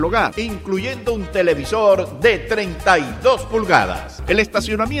hogar, incluyendo un televisor de 32 pulgadas. El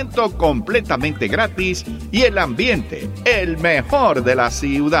estacionamiento completamente gratis y el ambiente, el mejor de la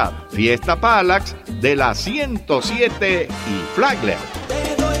ciudad. Fiesta Palax de la 107 y Flagler.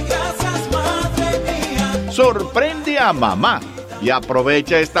 Te doy gracias, madre mía. Sorprende a mamá y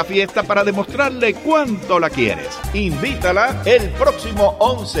aprovecha esta fiesta para demostrarle cuánto la quieres. Invítala el próximo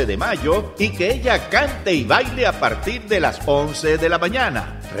 11 de mayo y que ella cante y baile a partir de las 11 de la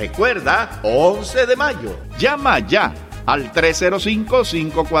mañana. Recuerda, 11 de mayo. Llama ya al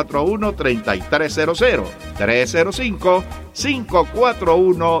 305-541-3300.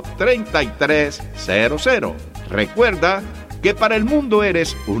 305-541-3300. Recuerda que para el mundo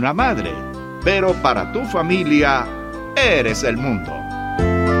eres una madre, pero para tu familia eres el mundo.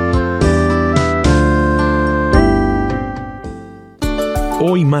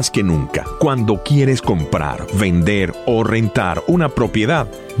 Hoy más que nunca, cuando quieres comprar, vender o rentar una propiedad,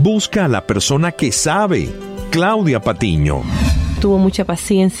 busca a la persona que sabe. Claudia Patiño. Tuvo mucha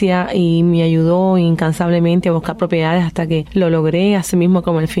paciencia y me ayudó incansablemente a buscar propiedades hasta que lo logré, así mismo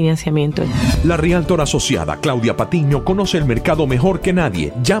como el financiamiento. La realtor asociada Claudia Patiño conoce el mercado mejor que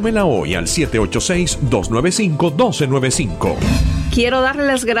nadie. Llámela hoy al 786-295-1295. Quiero darle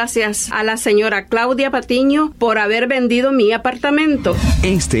las gracias a la señora Claudia Patiño por haber vendido mi apartamento.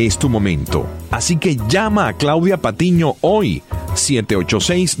 Este es tu momento, así que llama a Claudia Patiño hoy.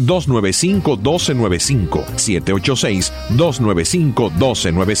 786-295-1295.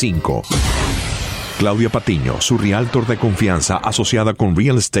 786-295-1295. Claudia Patiño, su realtor de confianza asociada con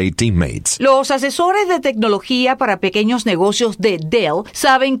Real Estate Teammates. Los asesores de tecnología para pequeños negocios de Dell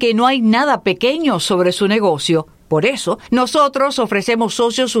saben que no hay nada pequeño sobre su negocio. Por eso, nosotros ofrecemos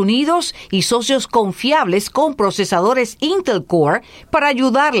socios unidos y socios confiables con procesadores Intel Core para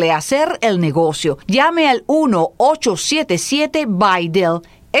ayudarle a hacer el negocio. Llame al 1-877-BY-DELL.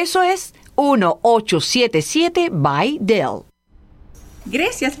 Eso es 1-877-BY-DELL.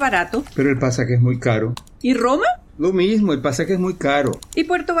 Grecia es barato. Pero el pasaje es muy caro. ¿Y Roma? Lo mismo, el pasaje es muy caro. ¿Y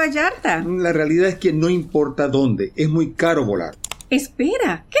Puerto Vallarta? La realidad es que no importa dónde, es muy caro volar.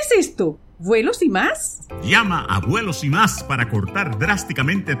 Espera, ¿qué es esto? ¿Vuelos y más? Llama a Vuelos y Más para cortar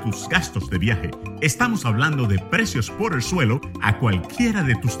drásticamente tus gastos de viaje. Estamos hablando de precios por el suelo a cualquiera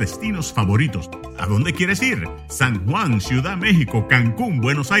de tus destinos favoritos. ¿A dónde quieres ir? San Juan, Ciudad México, Cancún,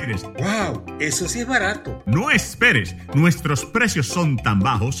 Buenos Aires. ¡Wow! Eso sí es barato. No esperes. Nuestros precios son tan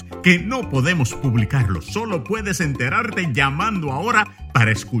bajos que no podemos publicarlos. Solo puedes enterarte llamando ahora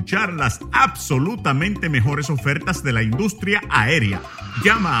para escuchar las absolutamente mejores ofertas de la industria aérea.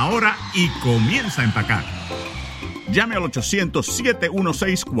 Llama ahora y comienza a empacar. Llame al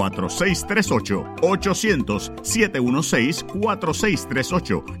 800-716-4638.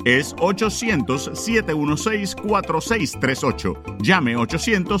 800-716-4638. Es 800-716-4638. Llame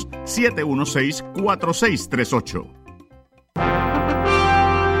 800-716-4638.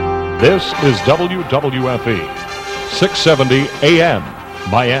 This is WWFE, 670 AM,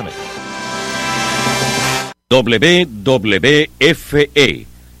 Miami. WWFE,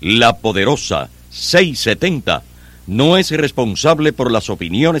 La Poderosa, 670, no es responsable por las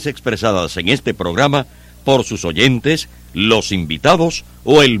opiniones expresadas en este programa por sus oyentes, los invitados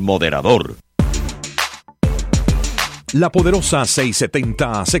o el moderador. La Poderosa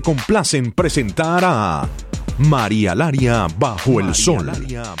 670 se complace en presentar a María Laria Bajo el Sol.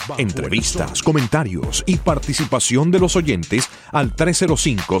 Entrevistas, comentarios y participación de los oyentes al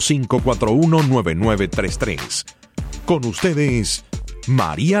 305-541-9933. Con ustedes,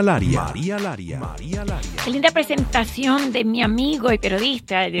 María Laria. Qué linda presentación de mi amigo y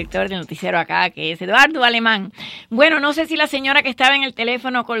periodista, el director del noticiero acá, que es Eduardo Alemán. Bueno, no sé si la señora que estaba en el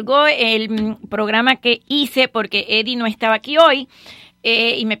teléfono colgó el programa que hice porque Eddie no estaba aquí hoy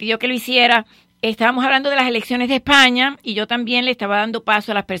y me pidió que lo hiciera. Estábamos hablando de las elecciones de España y yo también le estaba dando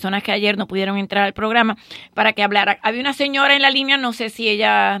paso a las personas que ayer no pudieron entrar al programa para que hablara. Había una señora en la línea, no sé si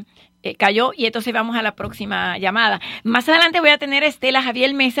ella cayó y entonces vamos a la próxima llamada. Más adelante voy a tener a Stella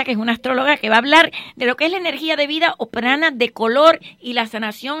Javiel-Mesa, que es una astróloga que va a hablar de lo que es la energía de vida o prana de color y la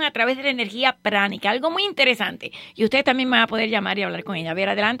sanación a través de la energía pránica. Algo muy interesante. Y ustedes también van a poder llamar y hablar con ella. A ver,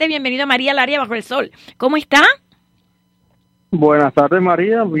 adelante, bienvenido a María Laria Bajo el Sol. ¿Cómo está? Buenas tardes,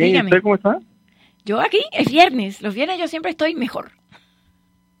 María. Bien, dígame. ¿Y usted cómo está? Yo aquí, es viernes. Los viernes yo siempre estoy mejor.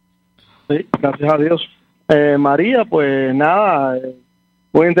 Sí, gracias a Dios. María, pues nada,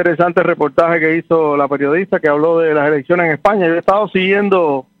 muy interesante el reportaje que hizo la periodista que habló de las elecciones en España. Yo he estado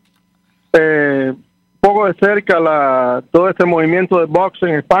siguiendo un poco de cerca todo este movimiento de Vox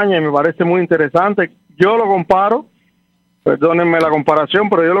en España y me parece muy interesante. Yo lo comparo, perdónenme la comparación,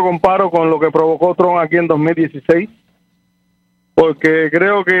 pero yo lo comparo con lo que provocó Trump aquí en 2016. porque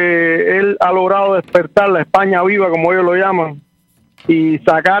creo que él ha logrado despertar la España viva, como ellos lo llaman, y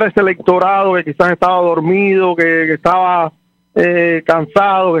sacar ese electorado que quizás estaba dormido, que estaba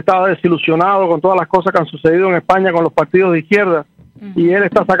cansado, que estaba desilusionado con todas las cosas que han sucedido en España con los partidos de izquierda. Y él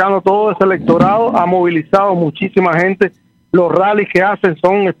está sacando todo ese electorado, ha movilizado muchísima gente. Los rallies que hacen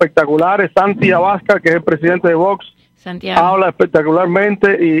son espectaculares. Santi Abascal, que es el presidente de Vox, Santiago, habla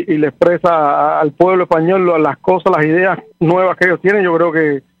espectacularmente y le expresa al pueblo español las cosas, las ideas nuevas que ellos tienen. Yo creo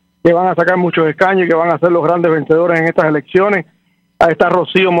que van a sacar muchos escaños y que van a ser los grandes vencedores en estas elecciones. Ahí está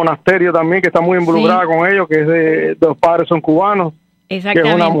Rocío Monasterio también, que está muy involucrada con ellos, que es de los padres son cubanos, que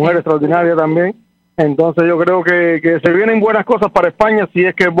es una mujer extraordinaria también. Entonces yo creo que se vienen buenas cosas para España si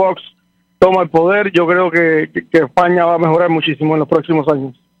es que Vox toma el poder. Yo creo que España va a mejorar muchísimo en los próximos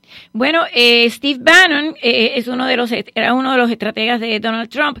años. Bueno, Steve Bannon era uno de los estrategas de Donald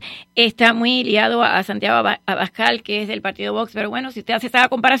Trump. Está muy liado a Santiago Abascal, que es del partido Vox. Pero bueno, si usted hace esa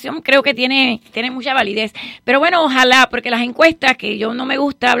comparación, creo que tiene mucha validez. Pero bueno, ojalá, porque las encuestas, que yo no me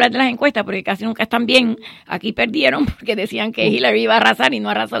gusta hablar de las encuestas porque casi nunca están bien. Aquí perdieron porque decían que Hillary iba a arrasar y no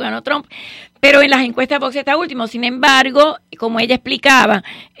arrasó, ganó Trump. Pero en las encuestas Vox está último. Sin embargo, como ella explicaba,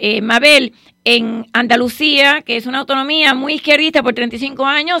 Mabel, en Andalucía, que es una autonomía muy izquierdista por 35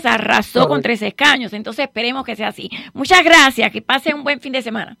 años, arrasó con 13 escaños. Entonces esperemos que sea así. Muchas gracias, que pase un buen fin de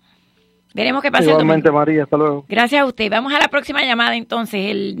semana. Veremos qué pasa. Igualmente, María, hasta luego. Gracias a usted. Vamos a la próxima llamada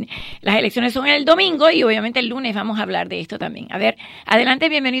entonces. Las elecciones son el domingo y obviamente el lunes vamos a hablar de esto también. A ver, adelante,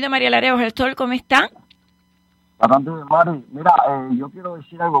 bienvenido María Laria Bajo, ¿cómo está? Bastante bien, Mari. Mira, yo quiero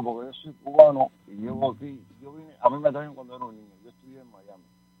decir algo porque yo soy cubano y llevo aquí. A mí me trajeron cuando era un niño. Yo estudié en Miami.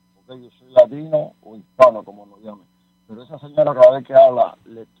 Porque yo soy latino o hispano, como nos llamen. Pero esa señora cada vez que habla,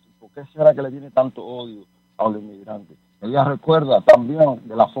 ¿por qué será que le tiene tanto odio a los inmigrantes? Ella recuerda también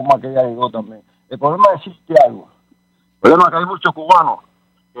de la forma que ella llegó también. El problema existe algo. El problema es que hay muchos cubanos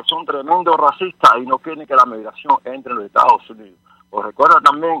que son tremendos racistas y no quieren que la migración entre en los Estados Unidos. Pues recuerda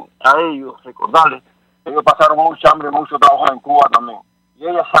también a ellos, recordarles, ellos pasaron mucha hambre, mucho trabajo en Cuba también. Y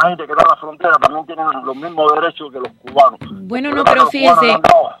esa gente que está en la frontera también tienen los mismos derechos que los cubanos. Bueno, no, pero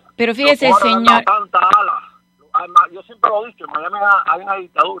fíjese, señor. Yo siempre lo he dicho, en Miami hay una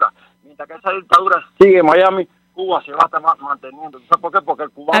dictadura. Mientras que esa dictadura sigue en Miami, Cuba se va a estar manteniendo. ¿Sabes por qué? Porque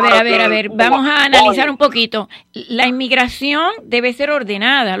el cubano... A ver, vamos a analizar un poquito. La inmigración debe ser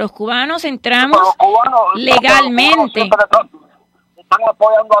ordenada. Los cubanos entramos legalmente. Están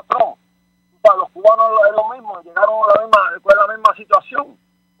apoyando a Trump. Los cubanos es lo mismo, llegaron a la misma situación.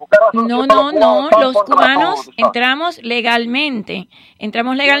 No, los cubanos entramos legalmente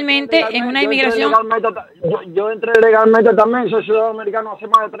en una inmigración. Yo entré legalmente también, soy ciudadano americano hace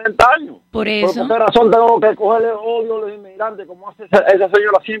más de 30 años. Por eso. ¿Por qué razón tengo que cogerle odio a los inmigrantes como hace esa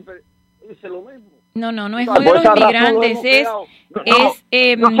señora siempre? Dice lo mismo. No es odio a los inmigrantes,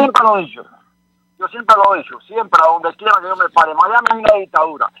 Yo siempre lo he dicho, siempre, a donde quiera que yo me pare. Miami es una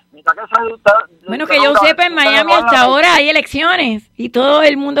dictadura. Bueno, que yo sepa, en Miami hasta ahora hay elecciones y todo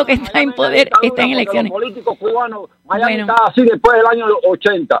el mundo que está en poder está en elecciones. Los políticos cubanos, Miami está así después del año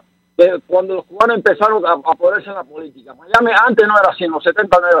 80, cuando los cubanos empezaron a ponerse en la política. Miami antes no era así, en los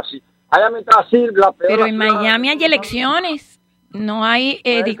 70 no era así. Miami está así, la peor. Pero en Miami hay elecciones, no hay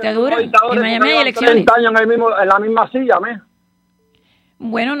dictadura. En Miami hay elecciones. 30 años en la misma silla,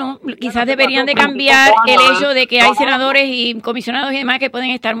 Bueno, no, quizás deberían de cambiar el hecho de que hay senadores y comisionados y demás que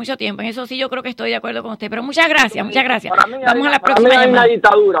pueden estar mucho tiempo. En eso sí yo creo que estoy de acuerdo con usted. Pero muchas gracias. Vamos a la próxima llamada.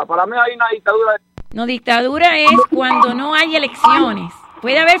 Para mí hay una dictadura. No, dictadura es cuando no hay elecciones.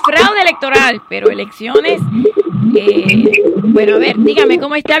 Puede haber fraude electoral, pero elecciones... bueno, a ver, dígame,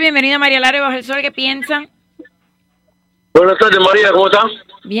 ¿cómo está? Bienvenida María Laria Bajo el Sol, ¿qué piensa? Buenas tardes, María, ¿cómo está?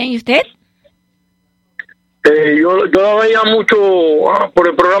 Bien, ¿y usted? Yo la veía mucho por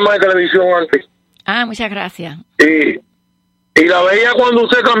el programa de televisión antes. Muchas gracias. Y la veía cuando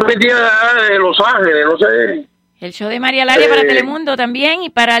usted transmitía de Los Ángeles, no sé. El show de María Laria para Telemundo también y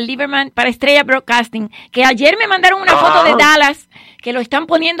para Lieberman, para Estrella Broadcasting, que ayer me mandaron una foto de Dallas, que lo están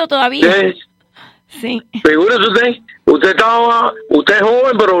poniendo todavía. Sí. Figúrese usted es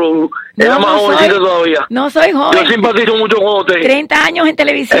joven, pero era más jovencito todavía. No soy joven. Yo simpatizo mucho con usted. 30 años en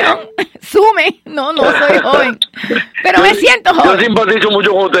televisión. Sume. No soy joven. Pero me siento joven. Yo simpatizo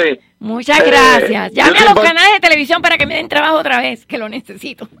mucho con usted. Muchas gracias. Llame a los canales de televisión para que me den trabajo otra vez, que lo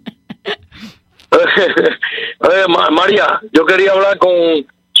necesito. María, yo quería hablar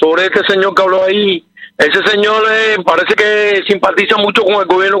sobre este señor que habló ahí. Ese señor parece que simpatiza mucho con el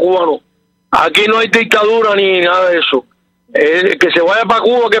gobierno cubano. Aquí no hay dictadura ni nada de eso. Que se vaya para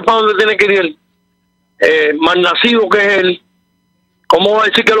Cuba, que es para donde tiene que ir él. Más nacido que es él. ¿Cómo va a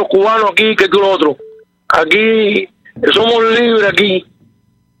decir que los cubanos aquí, que tú los otros? Aquí somos libres aquí.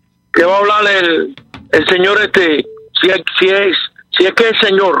 Que va a hablar el señor si es que es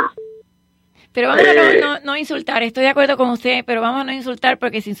señor. Pero vamos a no insultar, estoy de acuerdo con usted, pero vamos a no insultar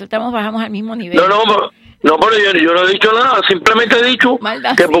porque si insultamos bajamos al mismo nivel. No, pero yo no he dicho nada, simplemente he dicho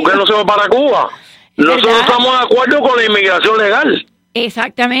que por qué no se va para Cuba. Nosotros estamos de acuerdo con la inmigración legal.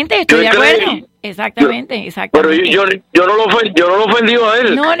 Exactamente, estoy de acuerdo. Exactamente. Pero yo no lo he ofendido a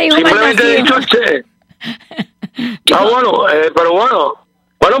él. No, le digo simplemente he dicho pero bueno.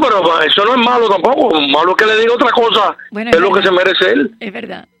 Bueno, pero eso no es malo tampoco. Malo es que le diga otra cosa, es lo que se merece él. Es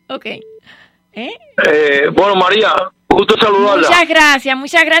verdad, ok. Bueno, María, gusto saludarla.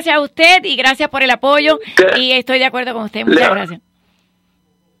 Muchas gracias a usted y gracias por el apoyo. Y estoy de acuerdo con usted, muchas gracias.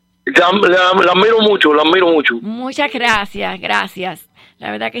 La admiro mucho. Muchas gracias.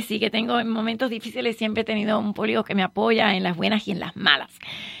 La verdad que sí, que tengo en momentos difíciles, siempre he tenido un público que me apoya en las buenas y en las malas.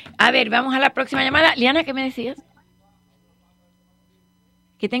 A ver, vamos a la próxima llamada. Liana, ¿qué me decías?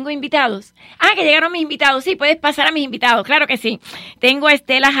 Que tengo invitados. Que llegaron mis invitados. Sí, puedes pasar a mis invitados, claro que sí. Tengo a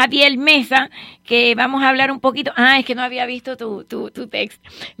Stella Javiel-Mesa, que vamos a hablar un poquito. Es que no había visto tu texto.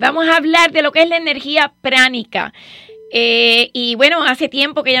 Vamos a hablar de lo que es la energía pránica. Y bueno, hace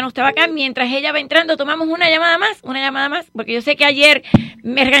tiempo que ella no estaba acá. Mientras ella va entrando, tomamos una llamada más, porque yo sé que ayer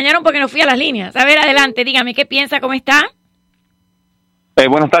me regañaron porque no fui a las líneas. A ver, adelante, dígame, ¿qué piensa? ¿Cómo está?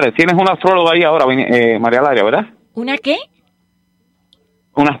 Buenas tardes. Tienes una astróloga ahí ahora, María Laria, ¿verdad? ¿Una qué?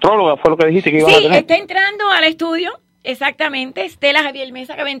 Una astróloga fue lo que dijiste que iba a tener. Sí, está entrando al estudio, exactamente. Stella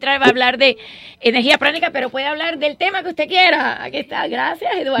Javiel-Mesa, que va a entrar, va a hablar de energía pránica, pero puede hablar del tema que usted quiera. Aquí está,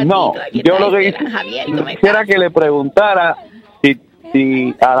 gracias, Eduardo. No, yo lo que quisiera que le preguntara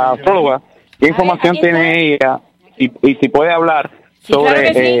si a la astróloga qué información tiene ella y si puede hablar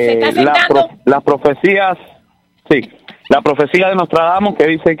sobre las profecías. Sí, la profecía de Nostradamus que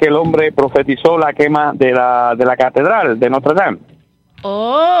dice que el hombre profetizó la quema de la catedral de Notre Dame.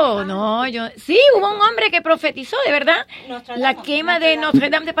 No, sí, hubo un hombre que profetizó, de verdad, la quema de Notre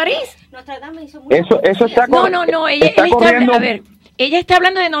Dame de París. Eso está No, ella está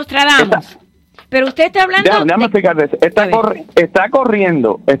hablando de Nostradamus. Pero usted está hablando... Déjame explicarte eso. Está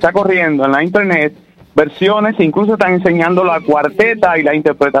corriendo en la internet versiones, incluso están enseñando la cuarteta y la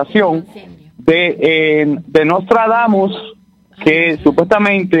interpretación de Nostradamus, que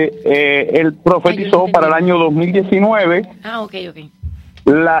supuestamente él profetizó para el año 2019. Ok.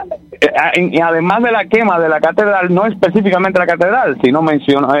 Además de la quema de la catedral, no específicamente la catedral, sino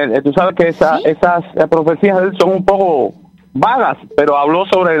menciona, tú sabes que esas profecías de él son un poco vagas, pero habló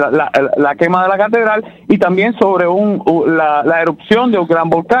sobre la quema de la catedral y también sobre la erupción de un gran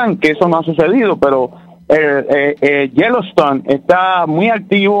volcán, que eso no ha sucedido, pero Yellowstone está muy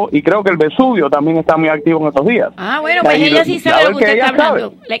activo y creo que el Vesubio también está muy activo en estos días. Bueno, pues ella sí sabe lo que usted está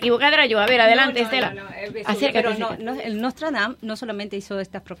hablando. La equivocada era yo. A ver, adelante, Estela. Acércate. El Nostradamus no solamente hizo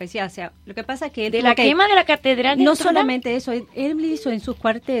estas profecías, o sea, lo que pasa es que... De la quema de la catedral de no solamente eso, él hizo en sus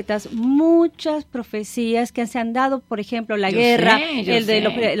cuartetas muchas profecías que se han dado, por ejemplo, la guerra,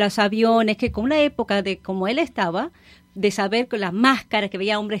 de los aviones, que con una época de como él estaba, de saber con las máscaras, que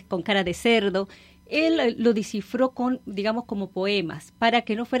veía hombres con cara de cerdo, él lo descifró digamos, como poemas, para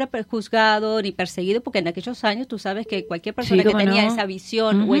que no fuera juzgado ni perseguido, porque en aquellos años tú sabes que cualquier persona que tenía esa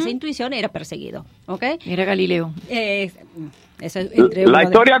visión o esa intuición era perseguido, ¿ok? Era Galileo. La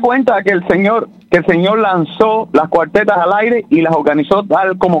historia cuenta que el señor lanzó las cuartetas al aire y las organizó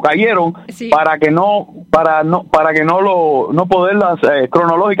tal como cayeron, para que no poderlas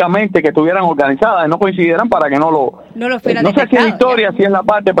cronológicamente que estuvieran organizadas, no coincidieran, para que no lo fueran. No sé si es la historia, si es la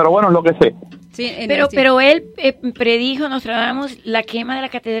parte, pero bueno, es lo que sé. Sí, pero él predijo, Nostradamus, la quema de la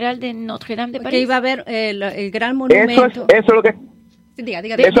catedral de Notre Dame de París. Que iba a haber el gran monumento. Eso es lo que...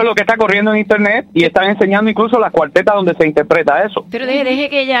 Eso es lo que está corriendo en internet y están enseñando incluso las cuartetas donde se interpreta eso. Pero deje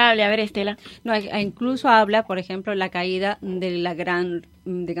que ella hable, a ver, Estela. No, incluso habla, por ejemplo, la caída de la gran,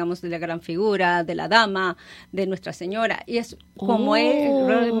 digamos, de la gran figura, de la dama, de Nuestra Señora. Y es como es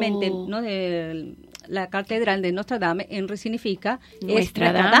realmente, ¿no? La catedral de Notre Dame significa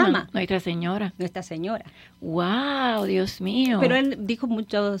Nuestra Dama, Nuestra Señora. Nuestra Señora. ¡Wow! Dios mío. Pero él dijo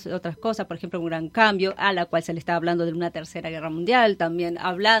muchas otras cosas, por ejemplo, un gran cambio, a la cual se le estaba hablando de una tercera guerra mundial, también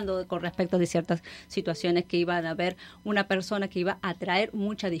hablando con respecto de ciertas situaciones que iban a haber, una persona que iba a traer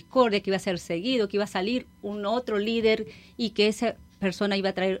mucha discordia, que iba a ser seguido, que iba a salir un otro líder y que esa persona iba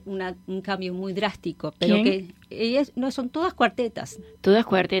a traer un cambio muy drástico, pero que ellas no son todas cuartetas. Todas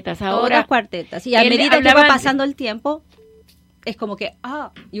cuartetas, ahora. Todas cuartetas. Y a medida que va pasando el tiempo, es como que,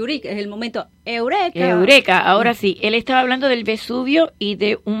 Eureka, es el momento, Eureka. Ahora sí. Él estaba hablando del Vesubio y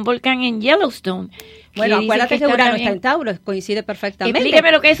de un volcán en Yellowstone. Bueno, acuérdate que Urano está en Tauro, coincide perfectamente.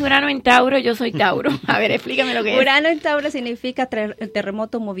 Explícame lo que es Urano en Tauro, yo soy Tauro. A ver, explícame lo que es. Urano en Tauro significa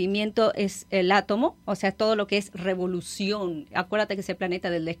terremoto, movimiento, es el átomo, o sea, todo lo que es revolución. Acuérdate que es el planeta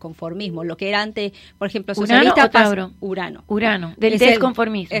del desconformismo, lo que era antes, por ejemplo, socialista. ¿Urano o Tauro? Urano. Urano, del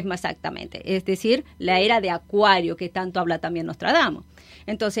desconformismo. Es más exactamente, es decir, la era de Acuario, que tanto habla también Nostradamus.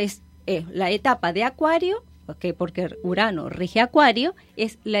 Entonces, la etapa de Acuario, porque Urano rige Acuario,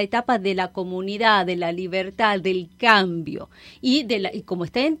 es la etapa de la comunidad, de la libertad, del cambio. Y como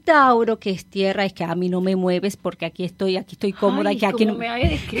está en Tauro, que es tierra, es que a mí no me mueves porque aquí estoy cómoda. Ay, que aquí no me había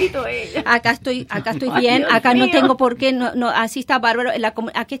descrito ella. Acá estoy bien, Dios acá mío. no tengo por qué, no, así está Bárbara,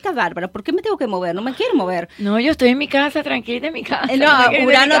 aquí está Bárbara, ¿por qué me tengo que mover? No me quiero mover. No, yo estoy en mi casa, tranquila en mi casa. No,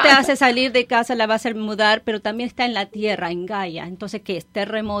 Urano te hace salir de casa, la va a hacer mudar, pero también está en la tierra, en Gaia. Entonces, ¿qué es?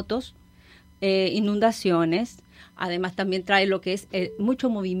 Terremotos, inundaciones. Además también trae lo que es mucho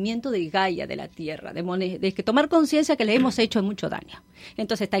movimiento de Gaia, de la Tierra, de que tomar conciencia que le hemos hecho mucho daño.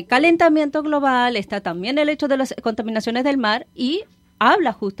 Entonces está el calentamiento global, está también el hecho de las contaminaciones del mar y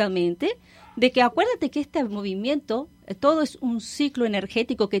habla justamente de que acuérdate que este movimiento, todo es un ciclo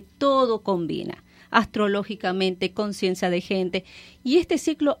energético que todo combina. Astrológicamente, conciencia de gente. Y este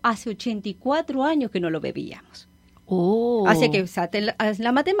ciclo hace 84 años que no lo bebíamos. Hace que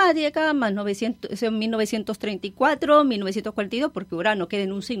la matemática, más 1934, 1942, porque Urano queda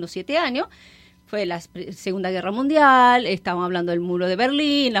en un signo 7 años, fue la Segunda Guerra Mundial, estamos hablando del muro de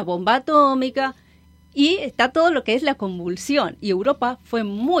Berlín, la bomba atómica, y está todo lo que es la convulsión. Y Europa fue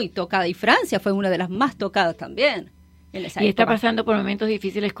muy tocada, y Francia fue una de las más tocadas también. En esa y está época. pasando por momentos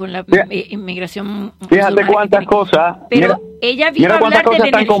difíciles con la inmigración. Fíjate cuántas cosas. Pero ella vino a hablar de la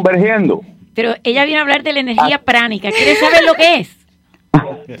están convergiendo. Pero ella vino a hablar de la energía pránica. ¿Quieres saber lo que es?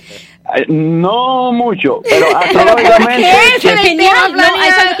 No mucho, pero astrológicamente. ¡Qué genial! No,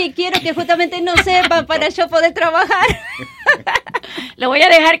 eso es lo que quiero, que justamente no sepa para yo poder trabajar. Lo voy a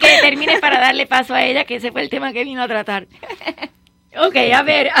dejar que termine para darle paso a ella, que ese fue el tema que vino a tratar. Ok, a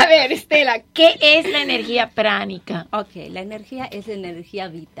ver, Stella, ¿qué es la energía pránica? Ok, la energía es la energía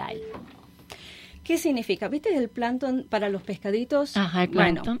vital. ¿Qué significa? ¿Viste el plancton para los pescaditos? Ajá, el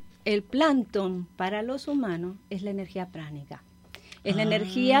plancton. Bueno, el plancton para los humanos es la energía pránica. Es la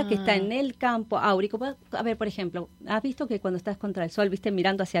energía que está en el campo áurico. A ver, por ejemplo, ¿has visto que cuando estás contra el sol, viste,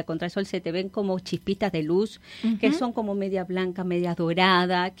 mirando hacia contra el sol, se te ven como chispitas de luz, que son como media blanca, media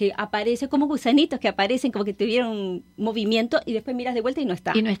dorada, que aparecen como gusanitos que aparecen como que tuvieron movimiento y después miras de vuelta y no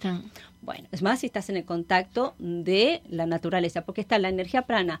están? Y no están. Bueno, es más si estás en el contacto de la naturaleza, porque está la energía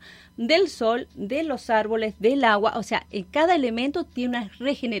prana del sol, de los árboles, del agua, o sea, en cada elemento tiene un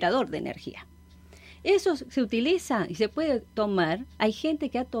regenerador de energía. Eso se utiliza y se puede tomar. Hay gente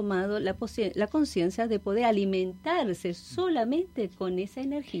que ha tomado la conciencia de poder alimentarse solamente con esa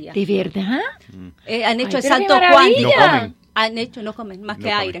energía. ¿De verdad? Han hecho el pero salto qué cuántico. maravilla. No comen más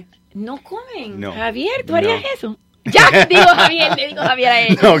que aire. No comen. No. Javier, ¿tú harías eso? Jack, digo Javier, le digo Javier a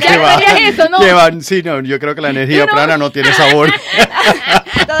ella. No, ¿Qué va? ¿Harías eso, no? ¿Qué va? Sí, no, yo creo que la energía prana no tiene sabor.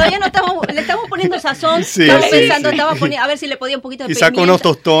 Todavía no le estamos poniendo sazón. Sí, estamos sí, pensando, sí. estaba poniendo, a ver si le podía un poquito de Quizá pimienta. con unos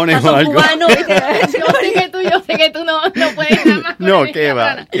tostones o Sazón algo. cubano, ¿viste? Yo sé que tú no puedes nada más. No, qué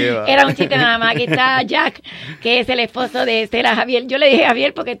va. Era un chiste nada más. Aquí está Jack, que es el esposo de Stella Javiel. Yo le dije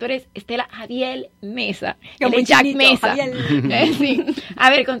Javier porque tú eres Stella Javiel-Mesa. Él es Jack Mesa. Sí. A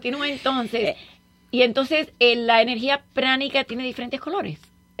ver, continúa entonces. Y entonces, ¿la energía pránica tiene diferentes colores?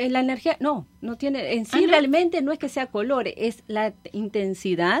 La energía, no tiene, en sí realmente no es que sea colores, es la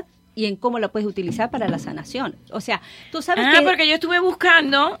intensidad y en cómo la puedes utilizar para la sanación. O sea, tú sabes que... porque yo estuve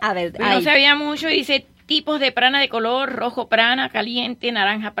buscando, a ver, no sabía mucho, y dice tipos de prana de color: rojo prana, caliente,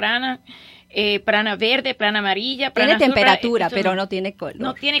 naranja prana, prana verde, prana amarilla, prana tiene azul, temperatura, pero no tiene color.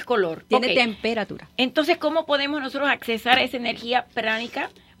 No tiene color. Tiene Okay. temperatura. Entonces, ¿cómo podemos nosotros accesar a esa energía pránica?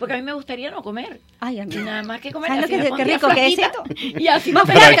 Porque a mí me gustaría no comer. Ay, a mí nada más que comer. ¿Sabes así lo me que pondría rico que es flaquita. esto? Y así Más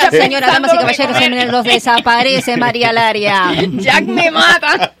me flaca, pensando señoras, damas y lo que caballeros, comer. se los desaparece María Laria. Jack me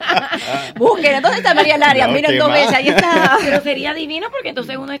mata. Busquen, ¿dónde está María Laria? No, Miren qué 2 mal. veces, ahí está. Pero sería divino porque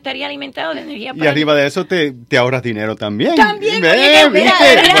entonces uno estaría alimentado de energía Y pránica. arriba de eso te ahorras dinero también. También, ¿Ves? Mira,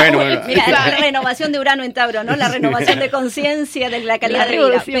 ¿Viste? Bueno, mira, la renovación de Urano en Tauro, ¿no? La renovación de conciencia de la calidad de vida.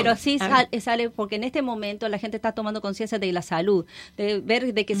 revolución. Pero sí sale porque en este momento la gente está tomando conciencia de la salud, de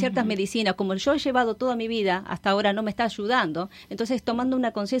ver de que ciertas medicinas, como yo he llevado toda mi vida, hasta ahora no me está ayudando, entonces tomando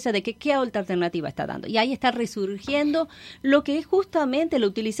una conciencia de que qué alternativa está dando. Y ahí está resurgiendo lo que justamente lo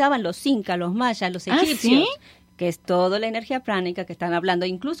utilizaban los incas, los mayas, los egipcios. ¿sí? Que es toda la energía pránica que están hablando.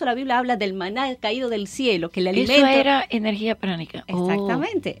 Incluso la Biblia habla del maná caído del cielo, que el alimento... Eso era energía pránica.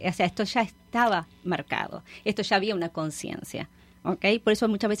 Exactamente. O sea, esto ya estaba marcado. Esto ya había una conciencia. Okay, por eso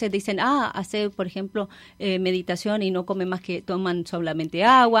muchas veces dicen, hace, por ejemplo, meditación y no comen más que toman solamente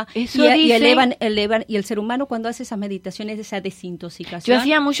agua. Eso y elevan, y el ser humano cuando hace esas meditaciones, esa desintoxicación. Yo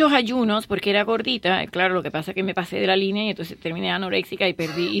hacía muchos ayunos porque era gordita, claro, lo que pasa es que me pasé de la línea y entonces terminé anoréxica y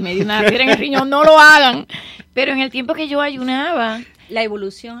perdí, y me dio una piedra en el riñón, no lo hagan. Pero en el tiempo que yo ayunaba, la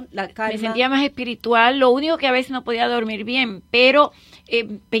evolución, la calma. Me sentía más espiritual, lo único que a veces no podía dormir bien, pero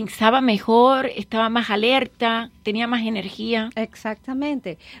pensaba mejor, estaba más alerta, tenía más energía.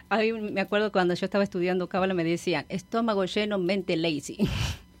 Exactamente. A mí me acuerdo cuando yo estaba estudiando cábala me decían, estómago lleno, mente lazy.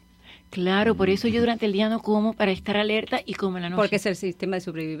 Claro, por eso yo durante el día no como, para estar alerta, y como en la noche. Porque es el sistema de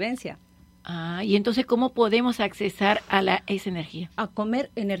sobrevivencia. Y entonces, ¿cómo podemos accesar a esa energía? A comer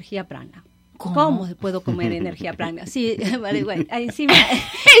energía prana. ¿Cómo puedo comer energía prana? Sí, vale, bueno, encima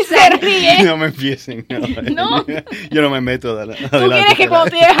se ríe. No me empiecen. No. Yo no me meto adelante. ¿Tú quieres que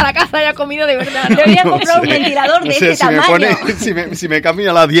cuando llegues a la casa haya comido de verdad? ¿No? Debería comprar un ventilador de este tamaño. Si me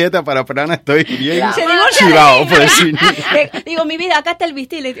cambio la dieta para prana, estoy bien chivado. Digo, mi vida, acá está el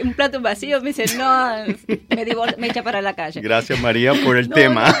bistil, un plato vacío. Me dice, no, me echa para la calle. Gracias, María, por el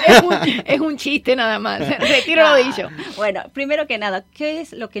tema. Es un chiste nada más. Retiro lo dicho. Bueno, primero que nada, ¿qué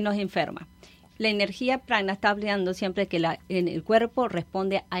es lo que nos enferma? La energía prana está hablando siempre que en el cuerpo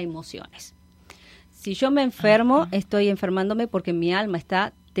responde a emociones. Si yo me enfermo, estoy enfermándome porque mi alma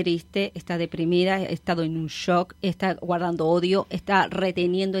está triste, está deprimida, he estado en un shock, está guardando odio, está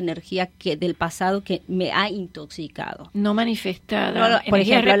reteniendo energía del pasado que me ha intoxicado. No manifestada. Por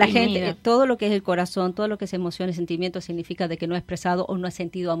ejemplo, la gente, todo lo que es el corazón, todo lo que es emociones, sentimientos, significa de que no he expresado o no he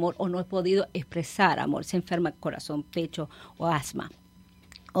sentido amor o no he podido expresar amor. Se enferma el corazón, pecho o asma.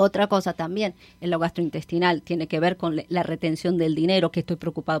 Otra cosa también, en lo gastrointestinal, tiene que ver con la retención del dinero, que estoy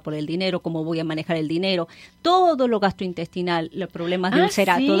preocupado por el dinero, cómo voy a manejar el dinero. Todo lo gastrointestinal, los problemas de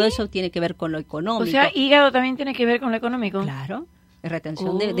úlcera, ¿sí? Todo eso tiene que ver con lo económico. O sea, hígado también tiene que ver con lo económico. Claro,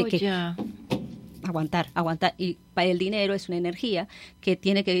 retención de que... Ya. Aguantar. Y para el dinero es una energía que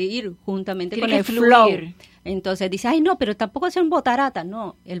tiene que ir juntamente con el flow. Entonces dice, ay no, pero tampoco es un botarata.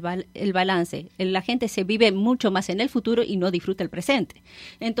 No, el balance. La gente se vive mucho más en el futuro y no disfruta el presente.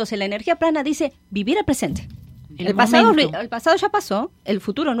 Entonces la energía prana dice vivir el presente. El pasado ya pasó, el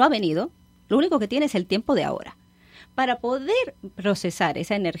futuro no ha venido. Lo único que tiene es el tiempo de ahora. Para poder procesar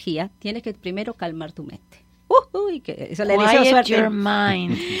esa energía, tienes que primero calmar tu mente. Que eso le deseo suerte. Your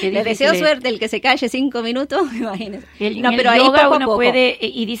mind. Le deseo suerte el que se calle 5 minutos, imagínense. En el yoga uno puede,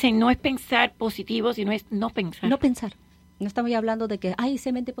 y dicen, no es pensar positivo, sino es no pensar. No pensar. No estamos hablando de que,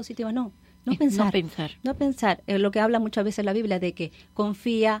 hice mente positiva, no. No pensar. No pensar. Lo que habla muchas veces la Biblia de que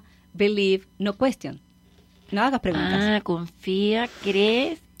confía, believe, no question. No hagas preguntas. Confía,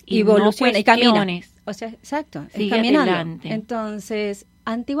 crees y evoluciona, no y camina. O sea, exacto. Sigue caminando. Adelante. Entonces...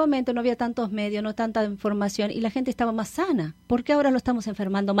 Antiguamente no había tantos medios, no tanta información y la gente estaba más sana. ¿Por qué ahora lo estamos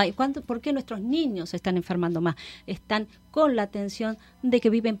enfermando más? ¿Por qué nuestros niños se están enfermando más? Están con la tensión de que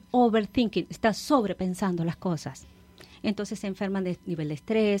viven overthinking, están sobrepensando las cosas. Entonces se enferman de nivel de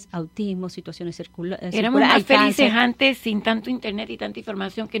estrés, autismo, situaciones circulares. Éramos más felices antes sin tanto internet y tanta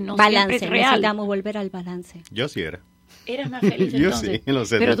información que no siempre es real. Necesitamos volver al balance. Yo sí era. Eras más feliz Yo entonces. Sí, lo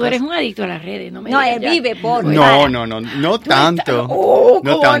sé. Pero tú eres un adicto a las redes, no me No, él vive por... No tanto.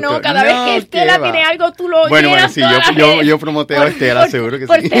 No tanto. Cada vez que Stella tiene algo, tú lo llenas. Bueno, yo promoteo a Stella, seguro que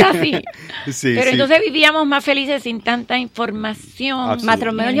sí. Stella sí. Pero entonces vivíamos más felices sin tanta información.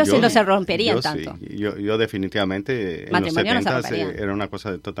 Matrimonios sí no se romperían tanto. Sí. Yo definitivamente en los 70 era una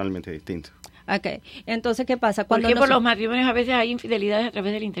cosa totalmente distinta. Okay. Entonces, ¿qué pasa? ¿Por qué por los matrimonios a veces hay infidelidades a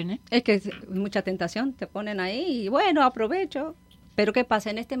través del internet? Es que es mucha tentación, te ponen ahí y bueno, aprovecho. Pero ¿qué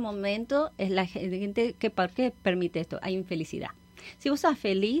pasa? En este momento es la gente que ¿por qué permite esto? Hay infelicidad. Si vos estás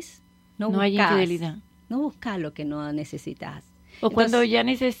feliz, no hay infidelidad. No buscas lo que no necesitas. O cuando ya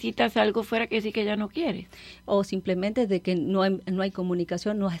necesitas algo fuera que sí que ya no quieres. O simplemente de que no hay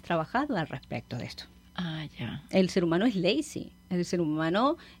comunicación, no has trabajado al respecto de esto. Ya. El ser humano es lazy. El ser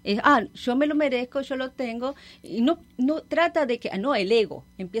humano es, yo me lo merezco, yo lo tengo. Y no trata de que, el ego.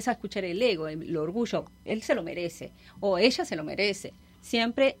 Empieza a escuchar el ego, el orgullo. Él se lo merece. O ella se lo merece.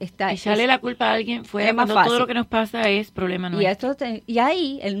 Siempre está... Echarle la culpa a alguien fuera cuando todo lo que nos pasa es problema nuestro. Y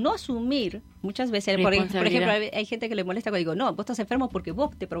ahí, el no asumir, muchas veces, por ejemplo, hay gente que le molesta cuando digo, no, vos estás enfermo porque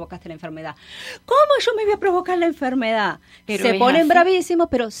vos te provocaste la enfermedad. ¿Cómo yo me voy a provocar la enfermedad? Pero se ponen bravísimos,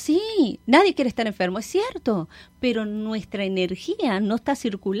 pero sí, nadie quiere estar enfermo, es cierto, pero nuestra energía no está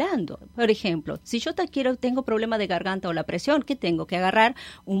circulando. Por ejemplo, si yo tengo problema de garganta o la presión, ¿qué tengo? Que agarrar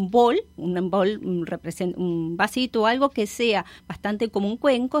un vasito o algo que sea bastante como un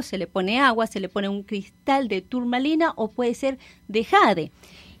cuenco, se le pone agua, se le pone un cristal de turmalina o puede ser de jade.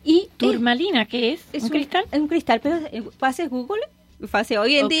 Y ¿Turmalina qué es? ¿Un cristal? Un cristal, pero pase Google. Fácil.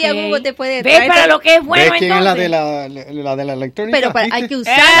 Hoy en día Google te puede ¿Ves para lo que es bueno? ¿Ves quién es la de la electrónica? Pero hay que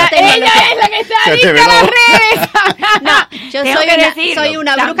usar la tecnología. Ella es la que está adicta a las redes. No, yo soy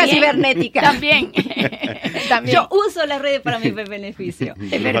una bruja cibernética. También. Yo uso las redes para mi beneficio.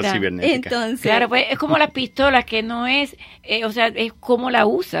 Es verdad. Entonces, claro, pues es como las pistolas, que no es, o sea, es como la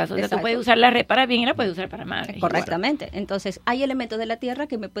usas. O sea, tú puedes usar la red para bien y la puedes usar para mal. Correctamente. Entonces, hay elementos de la tierra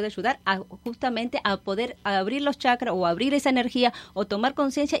que me pueden ayudar justamente a poder abrir los chakras o abrir esa energía o tomar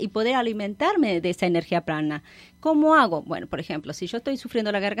conciencia y poder alimentarme de esa energía prana. ¿Cómo hago? Bueno, por ejemplo, si yo estoy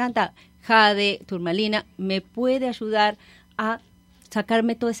sufriendo la garganta, jade, turmalina, me puede ayudar a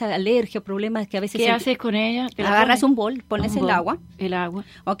sacarme toda esa alergia, problemas que a veces... ¿Qué haces con ella? Agarras un bol, pones el agua. El agua.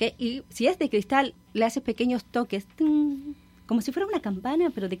 Ok, y si es de cristal, le haces pequeños toques, como si fuera una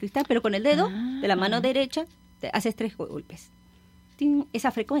campana, pero de cristal, pero con el dedo de la mano derecha, te haces 3 golpes.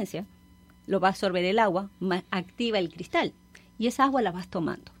 Esa frecuencia lo va a absorber el agua, activa el cristal. Y esa agua la vas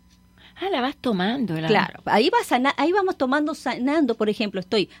tomando. La vas tomando. Claro, ahí vamos sanando, por ejemplo,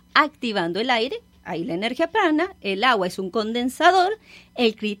 estoy activando el aire, ahí la energía prana, el agua es un condensador,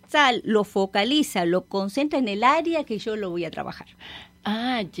 el cristal lo focaliza, lo concentra en el área que yo lo voy a trabajar.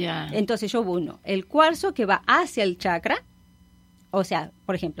 Ya. Entonces yo uno, el cuarzo que va hacia el chakra, o sea,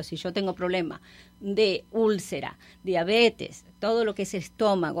 por ejemplo, si yo tengo problema de úlcera, diabetes, todo lo que es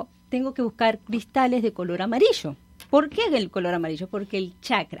estómago, tengo que buscar cristales de color amarillo. ¿Por qué el color amarillo? Porque el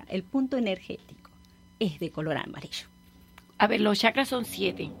chakra, el punto energético, es de color amarillo. A ver, los chakras son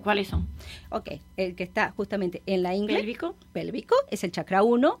 7. ¿Cuáles son? Ok, el que está justamente en la ingle. ¿Pélvico? Es el chakra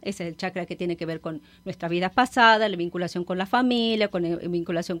 1, es el chakra que tiene que ver con nuestra vida pasada, la vinculación con la familia, la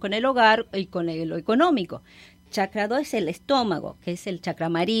vinculación con el hogar y con lo económico. Chakra 2 es el estómago, que es el chakra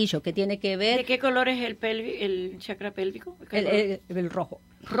amarillo, que tiene que ver... ¿De qué color es el chakra pélvico? El rojo.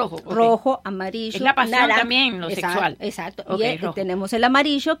 Okay. Rojo, amarillo, es la pasión naranja, también, lo sexual. Exacto. Okay, y tenemos el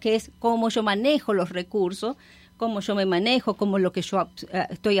amarillo, que es cómo yo manejo los recursos, cómo yo me manejo, cómo lo que yo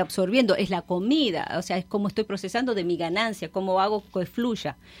estoy absorbiendo, es la comida, o sea, es cómo estoy procesando de mi ganancia, cómo hago que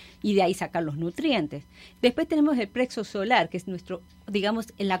fluya, y de ahí sacar los nutrientes. Después tenemos el plexo solar, que es nuestro,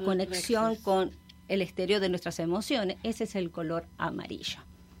 digamos, la conexión con el exterior de nuestras emociones. Ese es el color amarillo.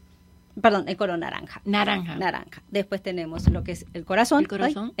 Perdón, el color naranja. Naranja. Después tenemos lo que es el corazón.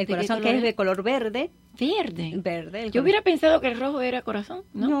 El corazón que es de color verde. Verde. Yo hubiera pensado que el rojo era corazón,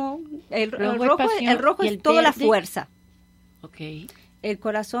 ¿no? No, el rojo es toda la fuerza. Okay. El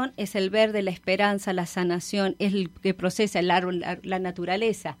corazón es el verde, la esperanza, la sanación, es el que procesa el árbol, la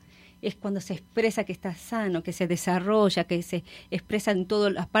naturaleza. Es cuando se expresa que está sano, que se desarrolla, que se expresa en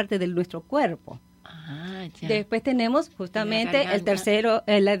todas las partes de nuestro cuerpo. Ya. Después tenemos justamente el tercero,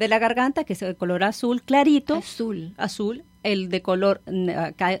 el de la garganta, que es el color azul clarito. Azul. El de color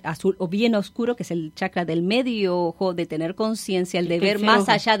azul o bien oscuro, que es el chakra del medio ojo, de tener conciencia, el de ver más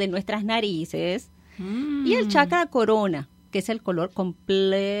allá de nuestras narices. Y el chakra corona, que es el color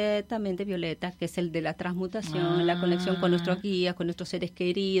completamente violeta, que es el de la transmutación, la conexión con nuestros guías, con nuestros seres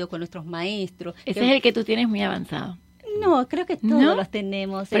queridos, con nuestros maestros. Ese es el que tú tienes muy avanzado. No, creo que todos los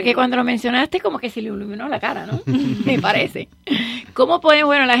tenemos. Porque cuando lo mencionaste como que se le iluminó la cara, ¿no? Me parece. ¿Cómo podemos?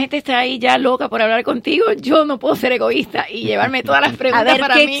 Bueno, la gente está ahí ya loca por hablar contigo. Yo no puedo ser egoísta y llevarme todas las preguntas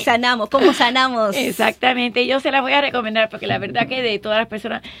para mí. A ver, ¿qué sanamos? ¿Cómo sanamos? Exactamente. Yo se las voy a recomendar porque la verdad que de todas las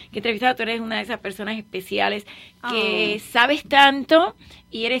personas que he entrevistado, tú eres una de esas personas especiales que sabes tanto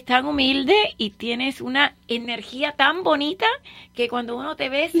y eres tan humilde y tienes una energía tan bonita que cuando uno te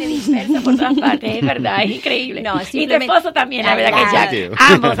ve se dispersa por todas partes. Es verdad, es increíble. No, y tu esposo también, la verdad que ya.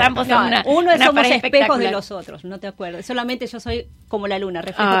 Ambos son una somos pareja espejos de los otros, no te acuerdas. Solamente yo soy como la luna,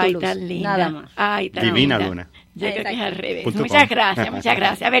 reflejo tu luz. Tan linda. Nada más. Tan divina linda. Luna. Yo creo que es al revés. Muchas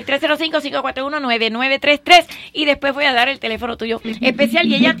gracias. A ver, 305-541-9933 y después voy a dar el teléfono tuyo especial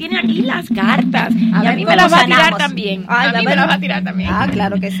y ella tiene aquí las cartas. Y a mí me las va a tirar también. A mí me las va a tirar también.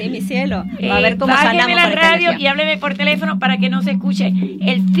 Claro que sí, mi cielo. A ver cómo sanamos la radio y hábleme por teléfono para que no se escuche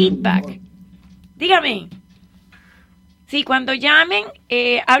el feedback. Dígame. Sí, cuando llamen,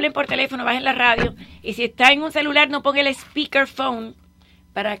 hablen por teléfono, bajen la radio. Y si está en un celular, no ponga el speakerphone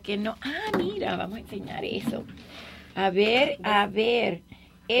para que no... mira, vamos a enseñar eso. A ver.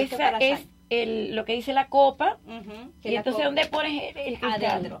 Esa es lo que dice la copa, y entonces copa, ¿dónde pones el cristal?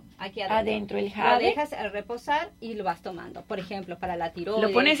 Adentro, aquí adentro. El jade. Lo dejas reposar y lo vas tomando. Por ejemplo, para la tiroides.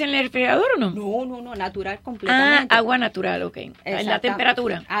 ¿Lo pones en el refrigerador o no? No, natural completamente. Agua natural, ok. ¿En la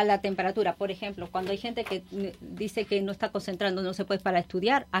temperatura? A la temperatura. Por ejemplo, cuando hay gente que dice que no está concentrando, no se puede para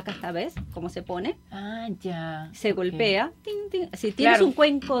estudiar, acá esta vez, ¿cómo se pone? Ya. Se golpea. Tin, tin. Si tienes un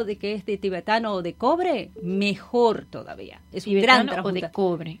cuenco de que es de tibetano o de cobre, mejor todavía. Es un gran transmutador. O de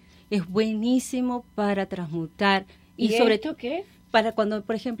cobre. Es buenísimo para transmutar. ¿Y sobre esto qué es? Para cuando,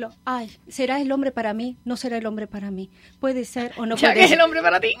 por ejemplo, ¿será el hombre para mí? ¿No será el hombre para mí? Puede ser o no ¿Ya puede que ser. es el hombre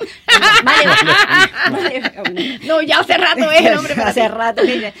para ti? No, ya hace rato es el hombre para ti. Hace rato.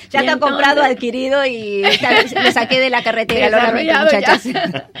 Ya está entonces, comprado, adquirido y lo saqué de la carretera. Lo muchachas.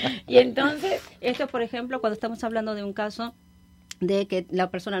 Y entonces, esto, por ejemplo, cuando estamos hablando de un caso de que la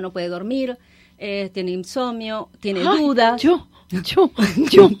persona no puede dormir, tiene insomnio, tiene dudas. Yo.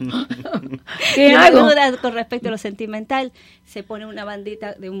 Tiene dudas con respecto a lo sentimental, se pone una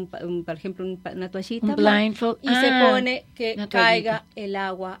bandita de por ejemplo, una toallita blindfold, y se pone que caiga el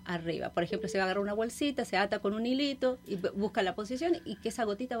agua arriba. Por ejemplo, se va a agarrar una bolsita, se ata con un hilito y busca la posición y que esa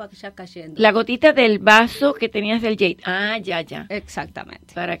gotita va ya cayendo. La gotita del vaso que tenías del jade. Ya.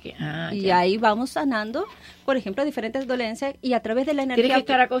 Exactamente. ¿Para qué? Y ahí vamos sanando, por ejemplo, diferentes dolencias y a través de la energía. ¿Tienes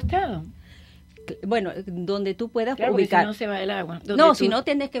que estar acostado? Bueno, donde tú puedas ubicar. Si no se va el agua. No, si no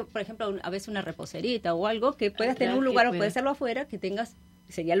tienes que, por ejemplo, a veces una reposerita o algo que puedas tener un lugar o puedes hacerlo afuera, que tengas,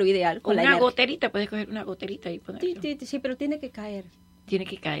 sería lo ideal. Con una goterita, puedes coger una goterita y ponerlo. Sí, pero tiene que caer.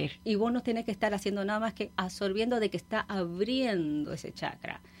 Y vos no tienes que estar haciendo nada más que absorbiendo de que está abriendo ese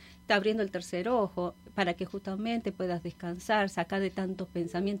chakra. Está abriendo el tercer ojo para que justamente puedas descansar, sacar de tantos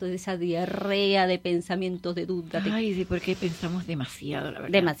pensamientos, de esa diarrea de pensamientos, de dudas. Ay, sí, porque pensamos demasiado, la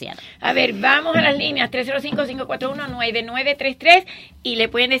verdad. Demasiado. A ver, vamos a las líneas 305-541-9933 y le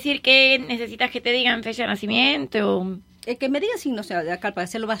pueden decir que necesitas que te digan fecha de nacimiento. Que me diga signo zodiacal para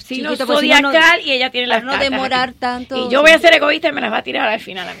hacerlo más signo chiquito. Zodiacal y ella tiene las no demorar aquí. tanto. Y yo voy a ser egoísta y me las va a tirar al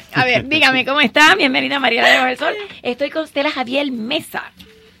final a mí. A ver, dígame, ¿cómo está? Bienvenida María, Laria Bajo el Sol. Estoy con Stella Javiel-Mesa.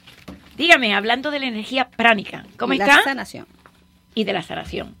 Dígame, hablando de la energía pránica, ¿cómo está? De la sanación. Y de la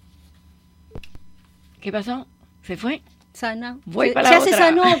sanación. ¿Qué pasó? ¿Se fue? Sana. Voy para la otra. Se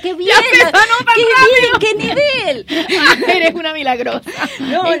sanó, qué bien. Ya se sanó tan rápido. ¡Qué nivel! Eres una milagrosa.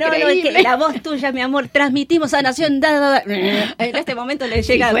 No, es que la voz tuya, mi amor, transmitimos sanación. En este momento le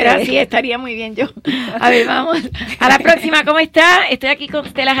llega. Si fuera así, estaría muy bien yo. A ver, vamos a la próxima. ¿Cómo está? Estoy aquí con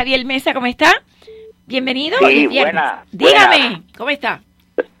Stella Javiel-Mesa. ¿Cómo está? Bienvenido. Sí, buena. Dígame, ¿cómo está?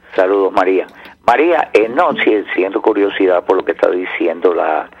 Saludos, María. María, siento curiosidad por lo que está diciendo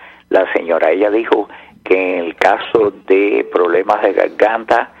la señora. Ella dijo que en el caso de problemas de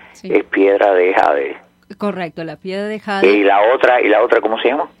garganta es piedra de jade. Correcto, la piedra de jade. ¿Y la otra ¿cómo se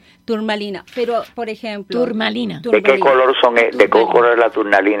llama? Turmalina. Pero, por ejemplo... Turmalina. ¿De qué color son? ¿De qué color es la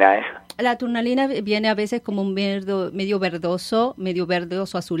turmalina esa? La turmalina viene a veces como un medio verdoso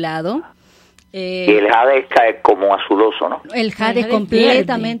azulado. Y el jade es como azuloso, ¿no? El jade es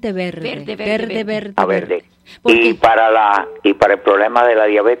completamente verde. Verde. Y para el problema de la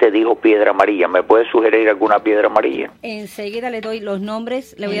diabetes dijo piedra amarilla. ¿Me puede sugerir alguna piedra amarilla? Enseguida le doy los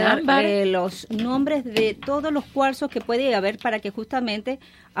nombres, le voy a dar los nombres de todos los cuarzos que puede haber para que justamente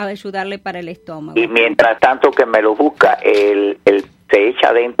ayudarle para el estómago. Y mientras tanto que me lo busca, se echa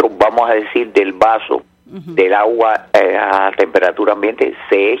adentro, vamos a decir, del vaso, del agua a temperatura ambiente,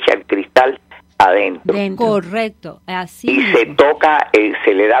 se echa el cristal adentro. Correcto, así y se toca,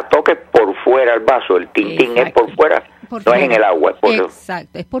 se le da toque por fuera al vaso, el tintín es por fuera, no es en el agua, es por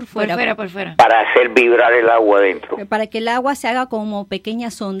fuera. Por fuera. Para hacer vibrar el agua adentro. Para que el agua se haga como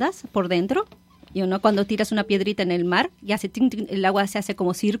pequeñas ondas por dentro. Y uno cuando tiras una piedrita en el mar y hace el agua se hace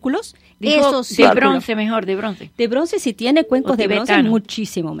como círculos. Eso sí. De bronce mejor, de bronce. De bronce, si tiene cuencos de bronce,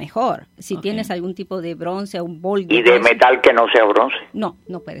 muchísimo mejor. Si tienes algún tipo de bronce, un bol de ¿Y de metal que no sea bronce? No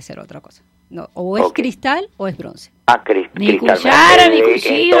puede ser otra cosa. No, o es cristal o es bronce. Ni cuchara, ni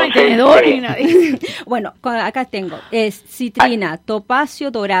cuchillo, ni tenedor, ni nada. Bueno, acá tengo, es citrina,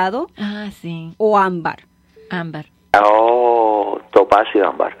 topacio dorado o ámbar. Topacio y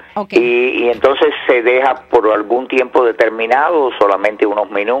ámbar. Y entonces se deja por algún tiempo determinado o solamente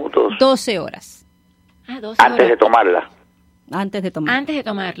unos minutos. 12 horas. 12 antes de tomarla. Antes de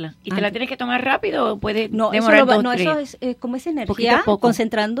tomarla. ¿Y te la tienes que tomar rápido o puede demorar eso es como esa energía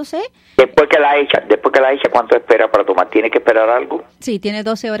concentrándose. Después que la echa, ¿cuánto espera para tomar? ¿Tiene que esperar algo? Sí, tiene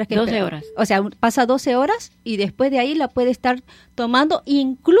 12 horas que 12 esperar. horas. O sea, pasa 12 horas y después de ahí la puede estar tomando.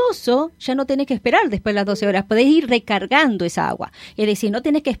 Incluso ya no tienes que esperar después de las 12 horas. Puedes ir recargando esa agua. Es decir, no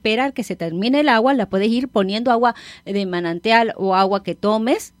tienes que esperar que se termine el agua. La puedes ir poniendo agua de manantial o agua que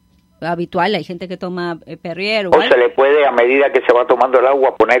tomes habitual, hay gente que toma Perrier o se le puede, a medida que se va tomando el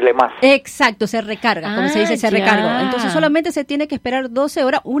agua, ponerle más. Exacto, se recarga, como se dice, se recarga. Entonces solamente se tiene que esperar 12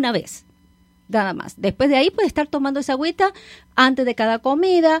 horas una vez, nada más. Después de ahí puede estar tomando esa agüita antes de cada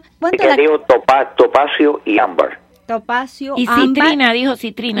comida. ¿Qué dijo? Topacio y ámbar. Topacio, y ámbar, citrina, dijo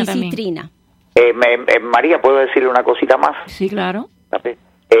citrina y también. citrina. María, ¿puedo decirle una cosita más? Sí, claro.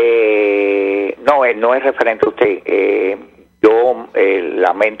 No es referente a usted. Yo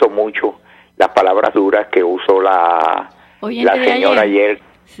lamento mucho las palabras duras que usó la señora ayer